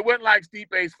than you. It wasn't like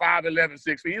Stipe's 5'11",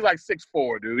 6 feet. He's like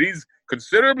 6'4", dude. He's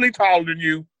considerably taller than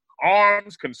you.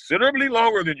 Arms considerably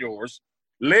longer than yours.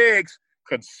 Legs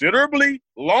considerably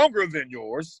longer than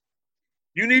yours.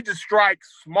 You need to strike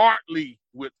smartly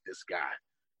with this guy.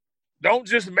 Don't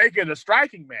just make it a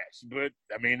striking match. But,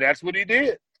 I mean, that's what he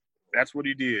did. That's what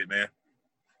he did, man.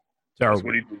 Terrible. That's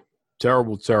what he did.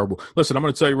 Terrible. Listen, I'm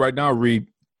going to tell you right now, Reed,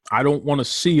 I don't want to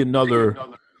see another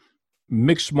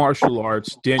mixed martial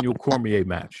arts Daniel Cormier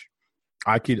match.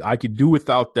 I could do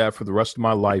without that for the rest of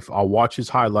my life. I'll watch his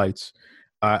highlights.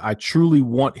 I truly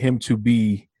want him to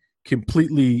be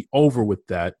completely over with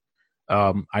that.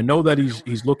 I know that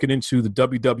he's looking into the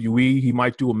WWE. He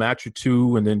might do a match or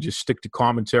two and then just stick to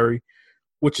commentary,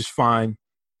 which is fine.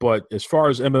 But as far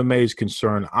as MMA is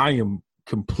concerned, I am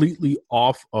completely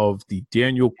off of the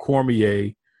Daniel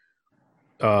Cormier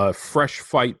fresh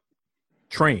fight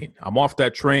train. I'm off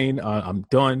that train. I'm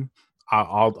done.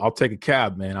 I'll take a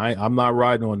cab, man. I'm not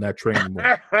riding on that train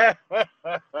anymore.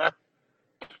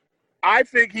 I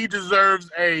think he deserves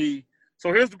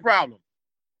so here's the problem.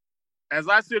 As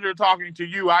I sit here talking to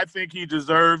you, I think he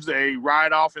deserves a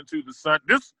ride off into the sun.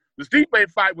 The Stipe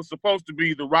fight was supposed to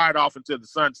be the ride off into the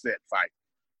sunset fight.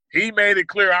 He made it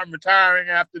clear, I'm retiring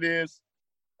after this.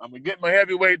 I'm going to get my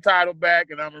heavyweight title back,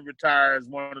 and I'm going to retire as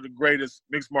one of the greatest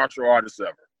mixed martial artists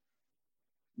ever.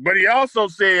 But he also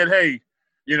said, hey,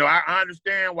 I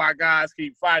understand why guys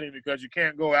keep fighting, because you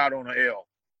can't go out on an L.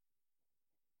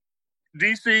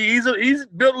 DC, he's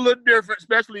built a little different,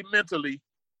 especially mentally.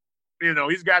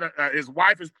 He's got his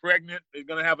wife is pregnant. He's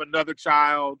going to have another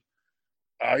child.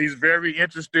 He's very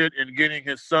interested in getting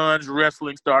his son's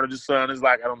wrestling started. His son is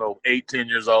 8, 10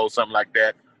 years old, something like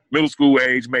that. Middle school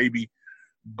age, maybe.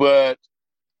 But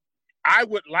I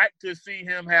would like to see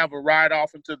him have a ride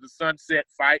off into the sunset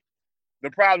fight.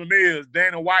 The problem is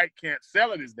Dana White can't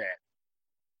sell it as that.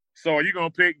 So are you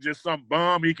going to pick just some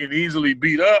bum he can easily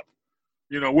beat up?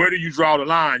 Where do you draw the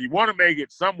line? You want to make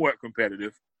it somewhat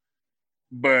competitive.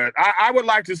 But I would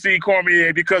like to see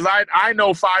Cormier, because I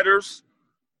know fighters,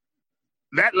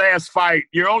 that last fight,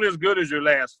 you're only as good as your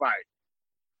last fight.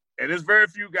 And there's very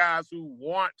few guys who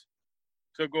want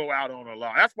to go out on a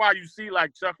loss. That's why you see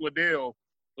like Chuck Liddell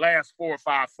last 4 or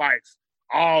 5 fights,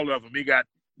 all of them, he got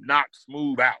knocked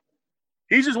smooth out.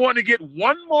 He's just wanting to get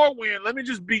one more win. Let me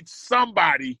just beat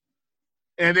somebody,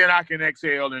 and then I can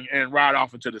exhale and ride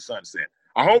off into the sunset.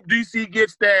 I hope DC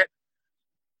gets that.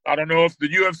 I don't know if the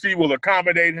UFC will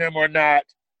accommodate him or not,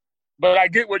 but I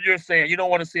get what you're saying. You don't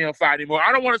want to see him fight anymore.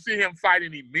 I don't want to see him fight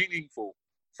any meaningful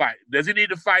fight. Does he need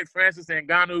to fight Francis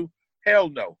Ngannou? Hell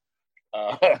no.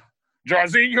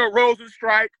 Jairzinho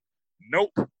Rosenstrike?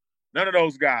 Nope. None of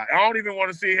those guys. I don't even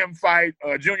want to see him fight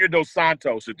Junior Dos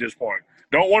Santos at this point.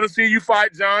 Don't want to see you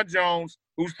fight John Jones,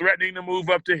 who's threatening to move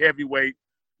up to heavyweight.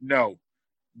 No.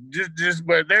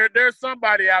 But there's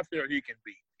somebody out there he can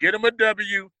beat. Get him a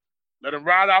W, let him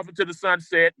ride off into the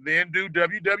sunset, then do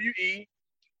WWE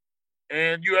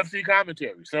and UFC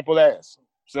commentary. Simple as.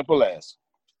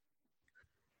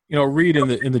 Reed, in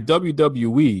the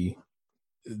WWE,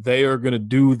 they are going to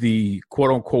do the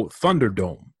quote unquote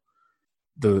Thunderdome,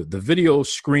 the video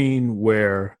screen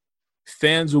where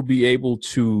fans will be able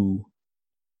to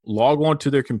log on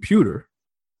to their computer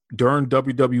during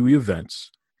WWE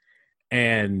events,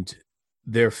 and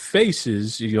their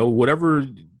faces, whatever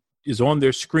is on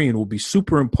their screen will be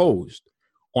superimposed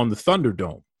on the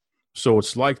Thunderdome. So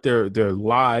it's like they're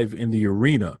live in the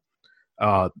arena.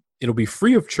 It'll be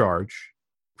free of charge,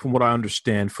 from what I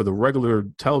understand, for the regular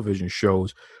television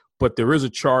shows, but there is a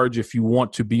charge if you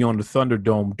want to be on the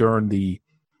Thunderdome during the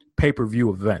pay-per-view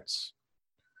events.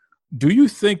 Do you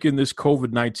think in this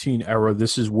COVID-19 era,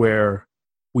 this is where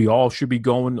we all should be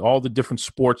going, all the different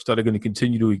sports that are going to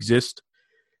continue to exist,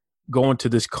 going to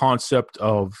this concept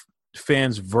of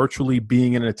fans virtually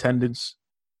being in attendance?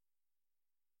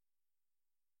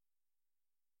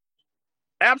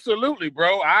 Absolutely,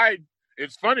 bro.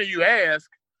 It's funny you ask.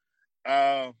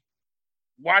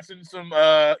 Watching some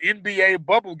NBA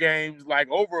bubble games like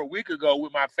over a week ago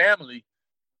with my family,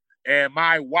 and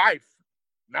my wife,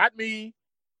 not me,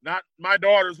 not my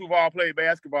daughters who've all played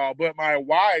basketball, but my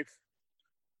wife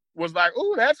was like,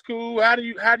 "Oh, that's cool. How do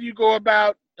you go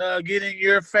about getting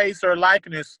your face or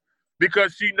likeness?"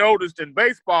 Because she noticed in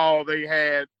baseball they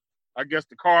had, I guess,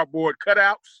 the cardboard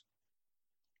cutouts.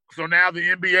 So now the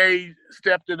NBA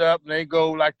stepped it up, and they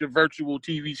go like the virtual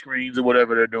TV screens or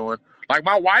whatever they're doing. Like,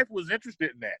 my wife was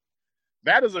interested in that.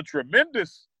 That is a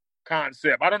tremendous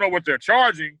concept. I don't know what they're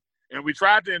charging, and we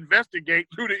tried to investigate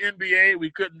through the NBA.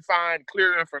 We couldn't find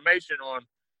clear information on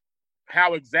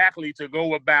how exactly to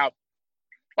go about.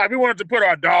 Like, we wanted to put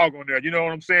our dog on there, you know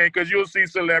what I'm saying? Because you'll see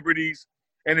celebrities,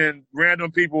 and then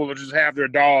random people will just have their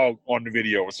dog on the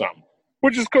video or something,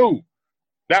 which is cool.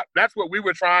 That's what we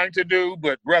were trying to do,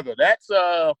 but brother, that's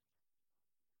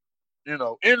in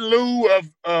lieu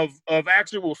of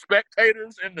actual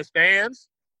spectators in the stands,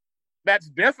 that's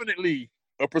definitely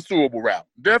a pursuable route.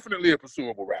 Definitely a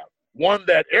pursuable route. One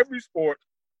that every sport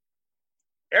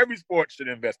should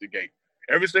investigate.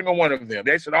 Every single one of them.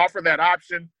 They should offer that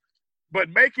option, but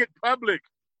make it public.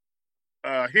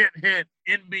 Hint, hint,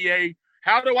 NBA.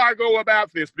 How do I go about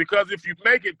this? Because if you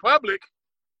make it public,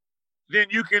 then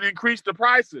you can increase the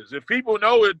prices. If people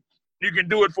know it, you can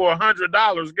do it for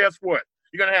 $100. Guess what?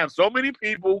 You're going to have so many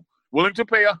people willing to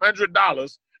pay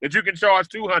 $100 that you can charge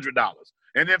 $200,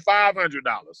 and then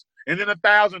 $500, and then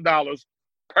 $1,000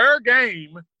 per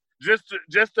game just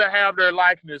to have their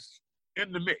likeness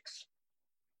in the mix.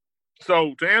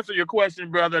 So to answer your question,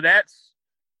 brother,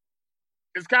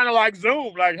 it's kind of like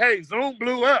Zoom. Like, hey, Zoom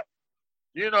blew up.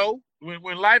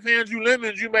 When life hands you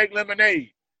lemons, you make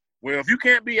lemonade. Well, if you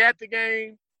can't be at the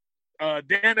game,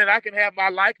 damn it, I can have my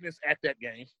likeness at that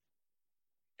game.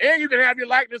 And you can have your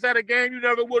likeness at a game you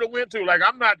never would have went to. Like,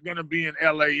 I'm not going to be in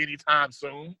L.A. anytime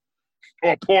soon,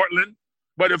 or Portland.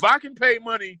 But if I can pay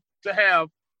money to have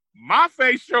my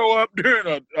face show up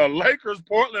during a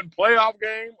Lakers-Portland playoff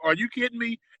game, are you kidding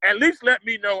me? At least let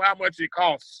me know how much it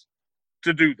costs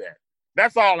to do that.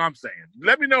 That's all I'm saying.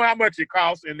 Let me know how much it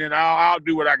costs, and then I'll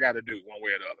do what I got to do one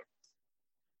way or the other.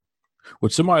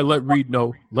 Would somebody let Reed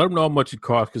know? Let him know how much it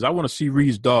costs, because I want to see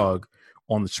Reed's dog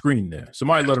on the screen there.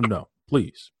 Somebody let him know,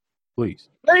 please. Please.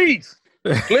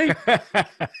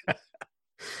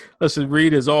 Listen,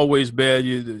 Reed, as always, man,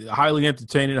 you're highly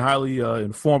entertaining, highly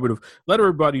informative. Let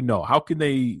everybody know. How can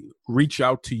they reach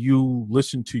out to you,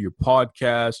 listen to your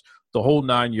podcast, the whole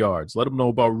 9 yards? Let them know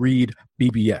about Reed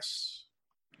BBS.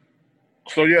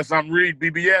 So, yes, I'm Reed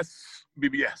BBS.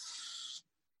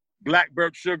 Black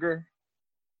Burt Sugar.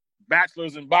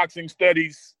 Bachelor's in Boxing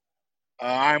Studies.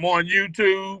 I'm on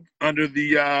YouTube under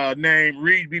the name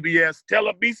Reed BBS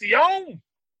Television.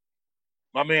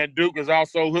 My man Duke has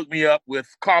also hooked me up with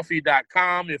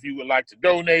coffee.com if you would like to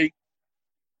donate.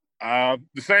 The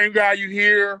same guy you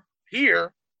hear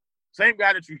here, same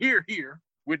guy that you hear here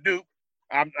with Duke.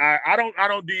 I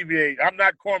don't deviate. I'm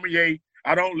not Cormier.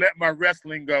 I don't let my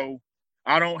wrestling go.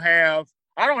 I don't have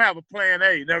a plan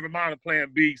A, never mind a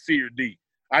plan B, C, or D.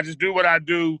 I just do what I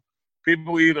do.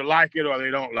 People either like it or they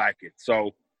don't like it.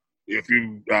 So if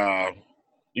you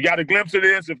got a glimpse of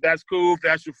this, if that's cool, if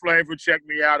that's your flavor, check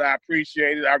me out. I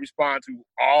appreciate it. I respond to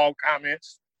all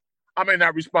comments. I may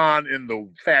not respond in the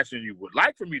fashion you would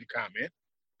like for me to comment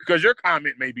because your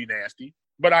comment may be nasty,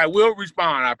 but I will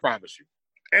respond, I promise you.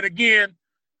 And again,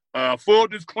 full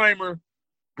disclaimer,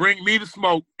 bring me the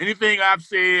smoke. Anything I've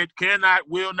said cannot,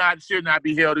 will not, should not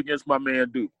be held against my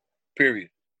man Duke, period.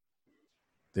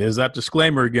 There's that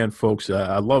disclaimer again, folks.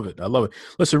 I love it.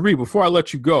 Listen, Reed, before I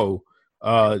let you go,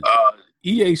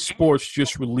 EA Sports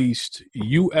just released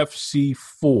UFC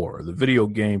 4, the video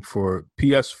game for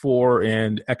PS4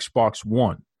 and Xbox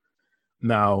One.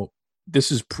 Now,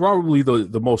 this is probably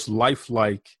the most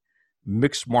lifelike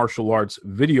mixed martial arts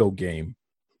video game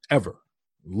ever.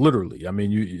 literally. I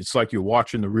mean, it's like you're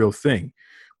watching the real thing.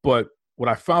 But what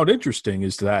I found interesting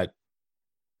is that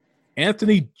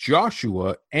Anthony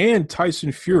Joshua and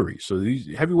Tyson Fury, so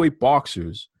these heavyweight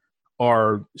boxers,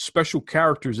 are special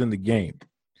characters in the game.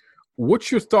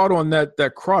 What's your thought on that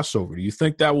crossover? Do you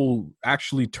think that will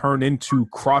actually turn into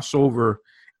crossover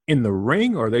in the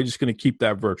ring, or are they just going to keep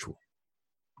that virtual?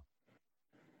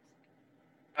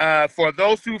 For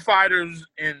those two fighters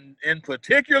in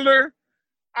particular,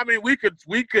 I mean, we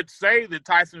could say that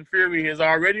Tyson Fury has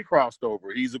already crossed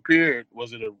over. He's appeared.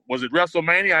 Was it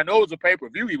WrestleMania? I know it was a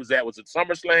pay-per-view he was at. Was it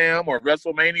SummerSlam or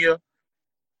WrestleMania,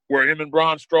 where him and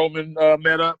Braun Strowman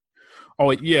met up?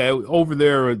 Oh yeah, over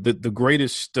there, the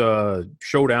greatest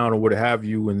showdown or what have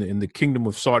you in the Kingdom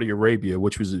of Saudi Arabia,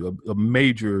 which was a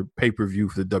major pay-per-view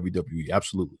for the WWE.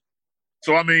 Absolutely.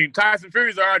 So I mean, Tyson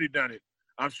Fury's already done it.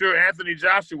 I'm sure Anthony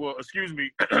Joshua. Excuse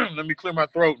me. Let me clear my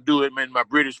throat and do it in my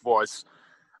British voice.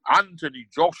 Anthony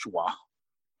Joshua.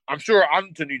 I'm sure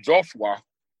Anthony Joshua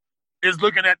is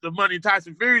looking at the money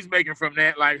Tyson Fury's making from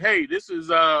that. Like, hey, this is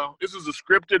a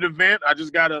scripted event. I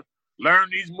just gotta learn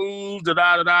these moves,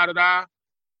 da-da-da-da-da-da.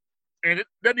 And it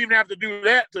doesn't even have to do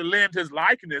that to lend his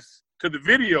likeness to the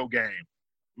video game.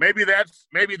 Maybe that's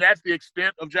the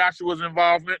extent of Joshua's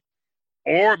involvement,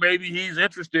 or maybe he's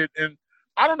interested in.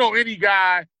 I don't know any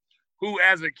guy who,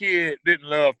 as a kid, didn't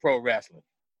love pro wrestling.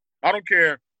 I don't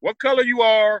care what color you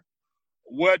are,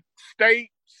 what state,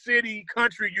 city,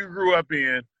 country you grew up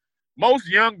in. Most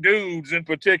young dudes in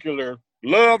particular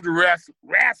loved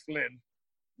wrestling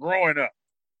growing up.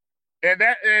 And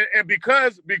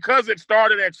because it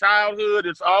started at childhood,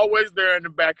 it's always there in the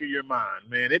back of your mind,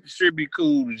 man. It should be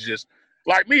cool to just,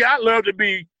 like me, I love to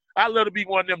be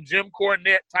one of them Jim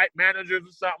Cornette type managers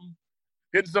or something,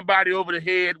 hitting somebody over the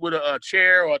head with a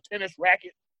chair or a tennis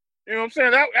racket. You know what I'm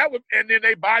saying? That would, and then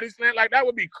they body slam, like that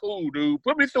would be cool, dude.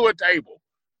 Put me through a table.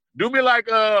 Do me like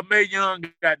Mae Young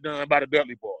got done by the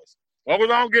Dudley Boys. As long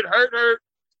as I don't get hurt,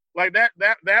 like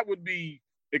that would be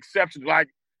exceptional. Like,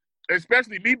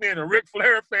 especially me being a Ric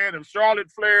Flair fan and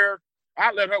Charlotte Flair,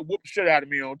 I'd let her whoop shit out of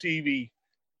me on TV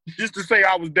just to say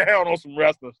I was down on some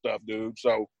wrestling stuff, dude.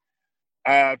 So,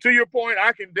 to your point,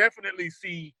 I can definitely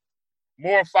see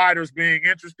more fighters being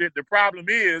interested. The problem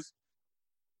is,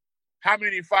 how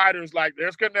many fighters, like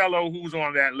there's Canelo who's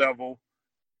on that level,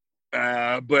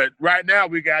 but right now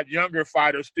we got younger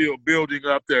fighters still building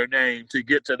up their name to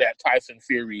get to that Tyson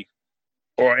Fury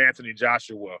or Anthony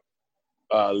Joshua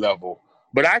level.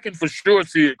 But I can for sure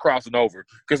see it crossing over,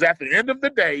 because at the end of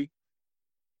the day,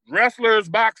 wrestlers,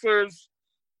 boxers,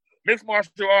 mixed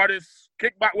martial artists,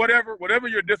 kickbox, whatever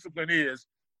your discipline is,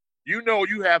 you know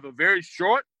you have a very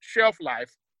short shelf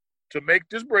life to make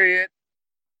this bread,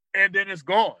 and then it's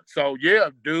gone. So, yeah,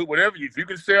 dude, if you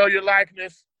can sell your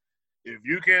likeness, if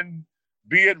you can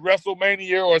be at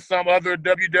WrestleMania or some other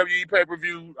WWE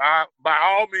pay-per-view, by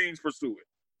all means pursue it.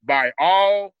 By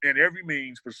all and every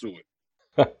means pursue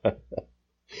it.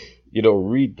 You know,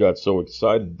 Reed got so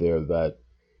excited there that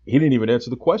he didn't even answer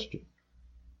the question.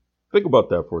 Think about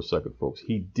that for a second, folks.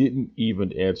 He didn't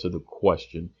even answer the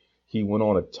question. He went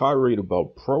on a tirade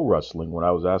about pro wrestling when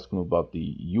I was asking him about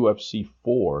the UFC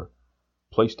 4,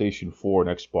 PlayStation 4,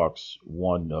 and Xbox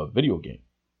One video game.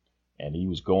 And he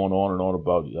was going on and on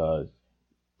about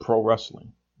pro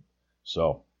wrestling.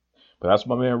 So, but that's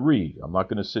my man Reed. I'm not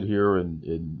going to sit here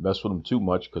and mess with him too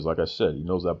much because, like I said, he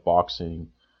knows that boxing.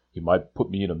 He might put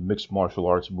me in a mixed martial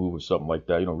arts move or something like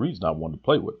that. You know, Reed's not one to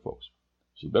play with, folks.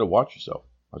 So you better watch yourself.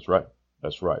 That's right.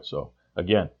 That's right. So,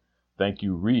 again, thank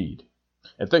you, Reed.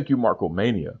 And thank you, Marco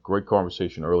Mania. Great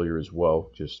conversation earlier as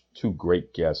well. Just two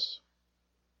great guests.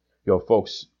 Yo,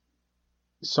 folks,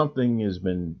 something has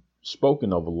been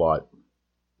spoken of a lot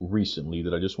recently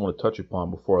that I just want to touch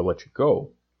upon before I let you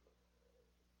go.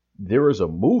 There is a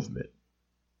movement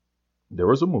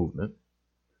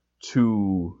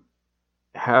to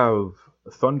have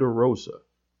Thunder Rosa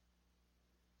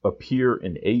appear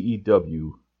in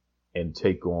AEW and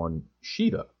take on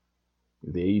Shida,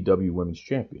 the AEW Women's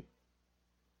Champion.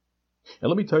 And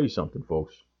let me tell you something,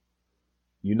 folks.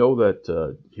 You know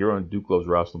that here on Duke Loves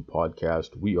Wrestling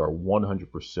podcast, we are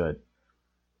 100%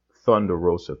 Thunder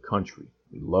Rosa country.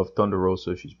 We love Thunder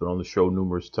Rosa. She's been on the show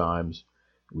numerous times.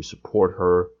 We support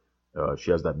her.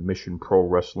 She has that Mission Pro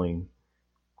Wrestling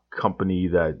company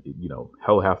that, you know,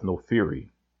 Hell Hath No Fury,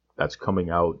 that's coming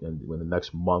out in the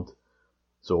next month.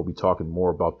 So we'll be talking more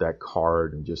about that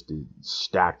card and just the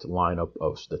stacked lineup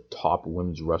of the top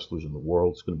women's wrestlers in the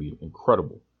world. It's going to be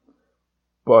incredible.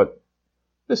 But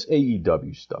this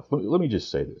AEW stuff, let me just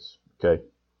say this, okay?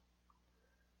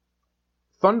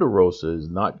 Thunder Rosa is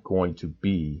not going to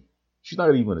be, she's not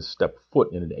even going to step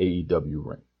foot in an AEW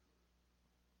ring.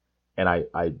 And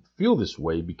I feel this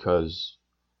way because,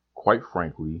 quite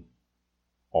frankly,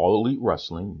 All Elite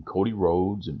Wrestling, Cody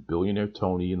Rhodes and Billionaire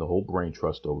Tony and the whole brain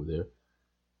trust over there,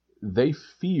 they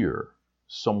fear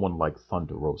someone like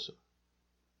Thunder Rosa.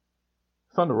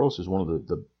 Thunder Rosa is one of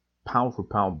the pound for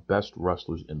pound best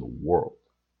wrestlers in the world.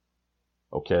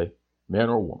 Okay? Man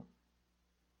or woman.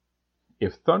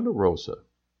 If Thunder Rosa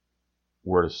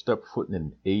were to step foot in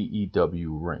an AEW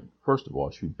ring, first of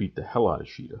all, she would beat the hell out of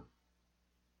Shida,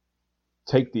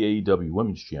 take the AEW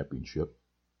Women's Championship,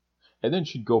 and then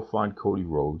she'd go find Cody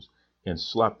Rhodes and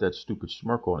slap that stupid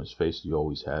smirk on his face that he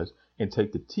always has and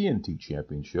take the TNT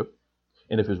Championship.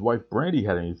 And if his wife Brandy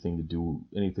had anything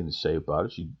to say about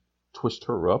it, she'd twist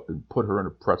her up and put her in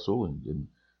a pretzel and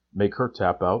make her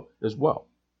tap out as well.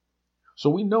 So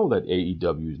we know that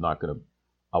AEW is not going to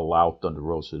allow Thunder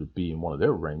Rosa to be in one of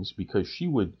their rings because she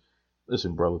would,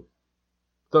 listen, brother,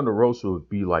 Thunder Rosa would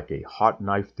be like a hot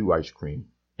knife through ice cream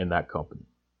in that company.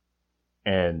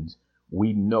 And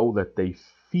we know that they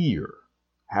fear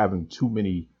having too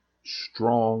many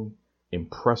strong,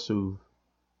 impressive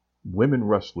women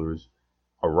wrestlers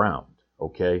around,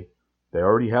 okay? They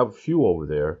already have a few over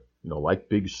there, like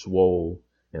Big Swole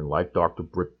and like Dr.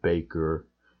 Britt Baker.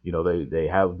 They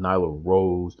have Nyla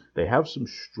Rose. They have some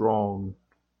strong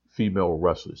female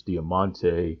wrestlers,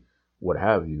 Diamante, what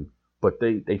have you. But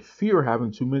they fear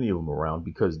having too many of them around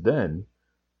because then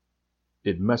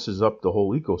it messes up the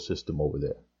whole ecosystem over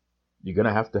there. You're going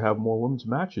to have more women's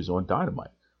matches on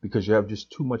Dynamite because you have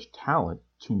just too much talent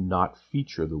to not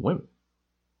feature the women.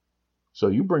 So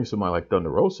you bring somebody like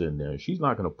Thunder Rosa in there, and she's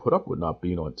not going to put up with not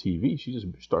being on TV. She just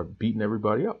start beating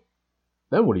everybody up.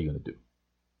 Then what are you going to do?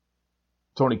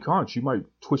 Tony Khan, she might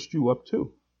twist you up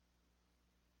too.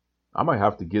 I might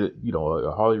have to get,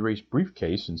 a Harley Race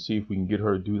briefcase and see if we can get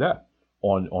her to do that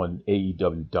on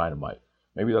AEW Dynamite.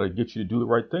 Maybe that'll get you to do the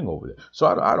right thing over there. So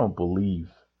I don't believe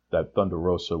that Thunder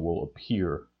Rosa will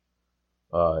appear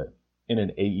in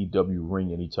an AEW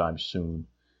ring anytime soon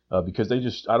because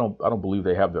I don't believe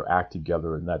they have their act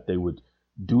together and that they would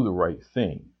do the right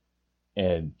thing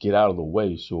and get out of the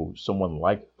way so someone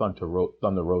like Thunder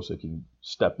Rosa can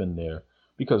step in there.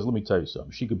 Because let me tell you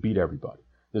something, she could beat everybody.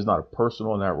 There's not a person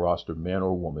on that roster, man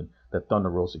or woman, that Thunder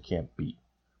Rosa can't beat.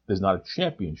 There's not a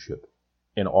championship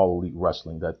in All Elite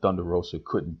Wrestling that Thunder Rosa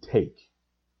couldn't take.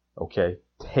 Okay?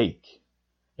 Take.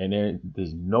 And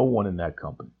there's no one in that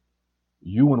company.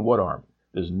 You and What Army?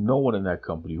 There's no one in that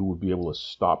company who would be able to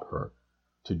stop her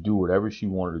to do whatever she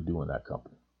wanted to do in that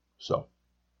company. So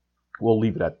we'll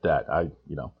leave it at that.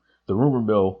 The rumor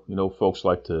mill, folks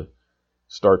like to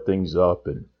start things up,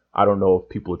 and I don't know if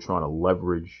people are trying to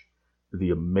leverage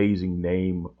the amazing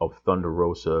name of Thunder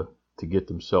Rosa to get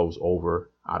themselves over.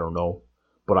 I don't know.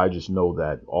 But I just know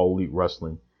that All Elite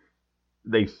Wrestling,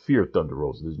 they fear Thunder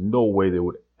Rosa. There's no way they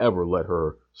would ever let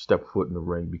her step foot in the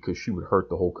ring because she would hurt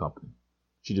the whole company.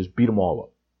 She just beat them all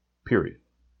up. Period.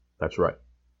 That's right.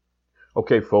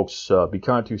 Okay, folks, be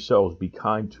kind to yourselves, be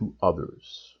kind to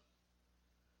others.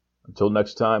 Until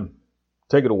next time,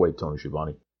 take it away, Tony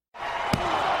Schiavone.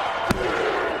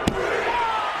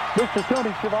 This is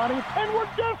Tony Schiavone, and we're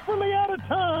desperately out of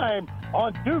time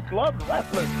on Duke Loves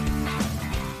Wrestling.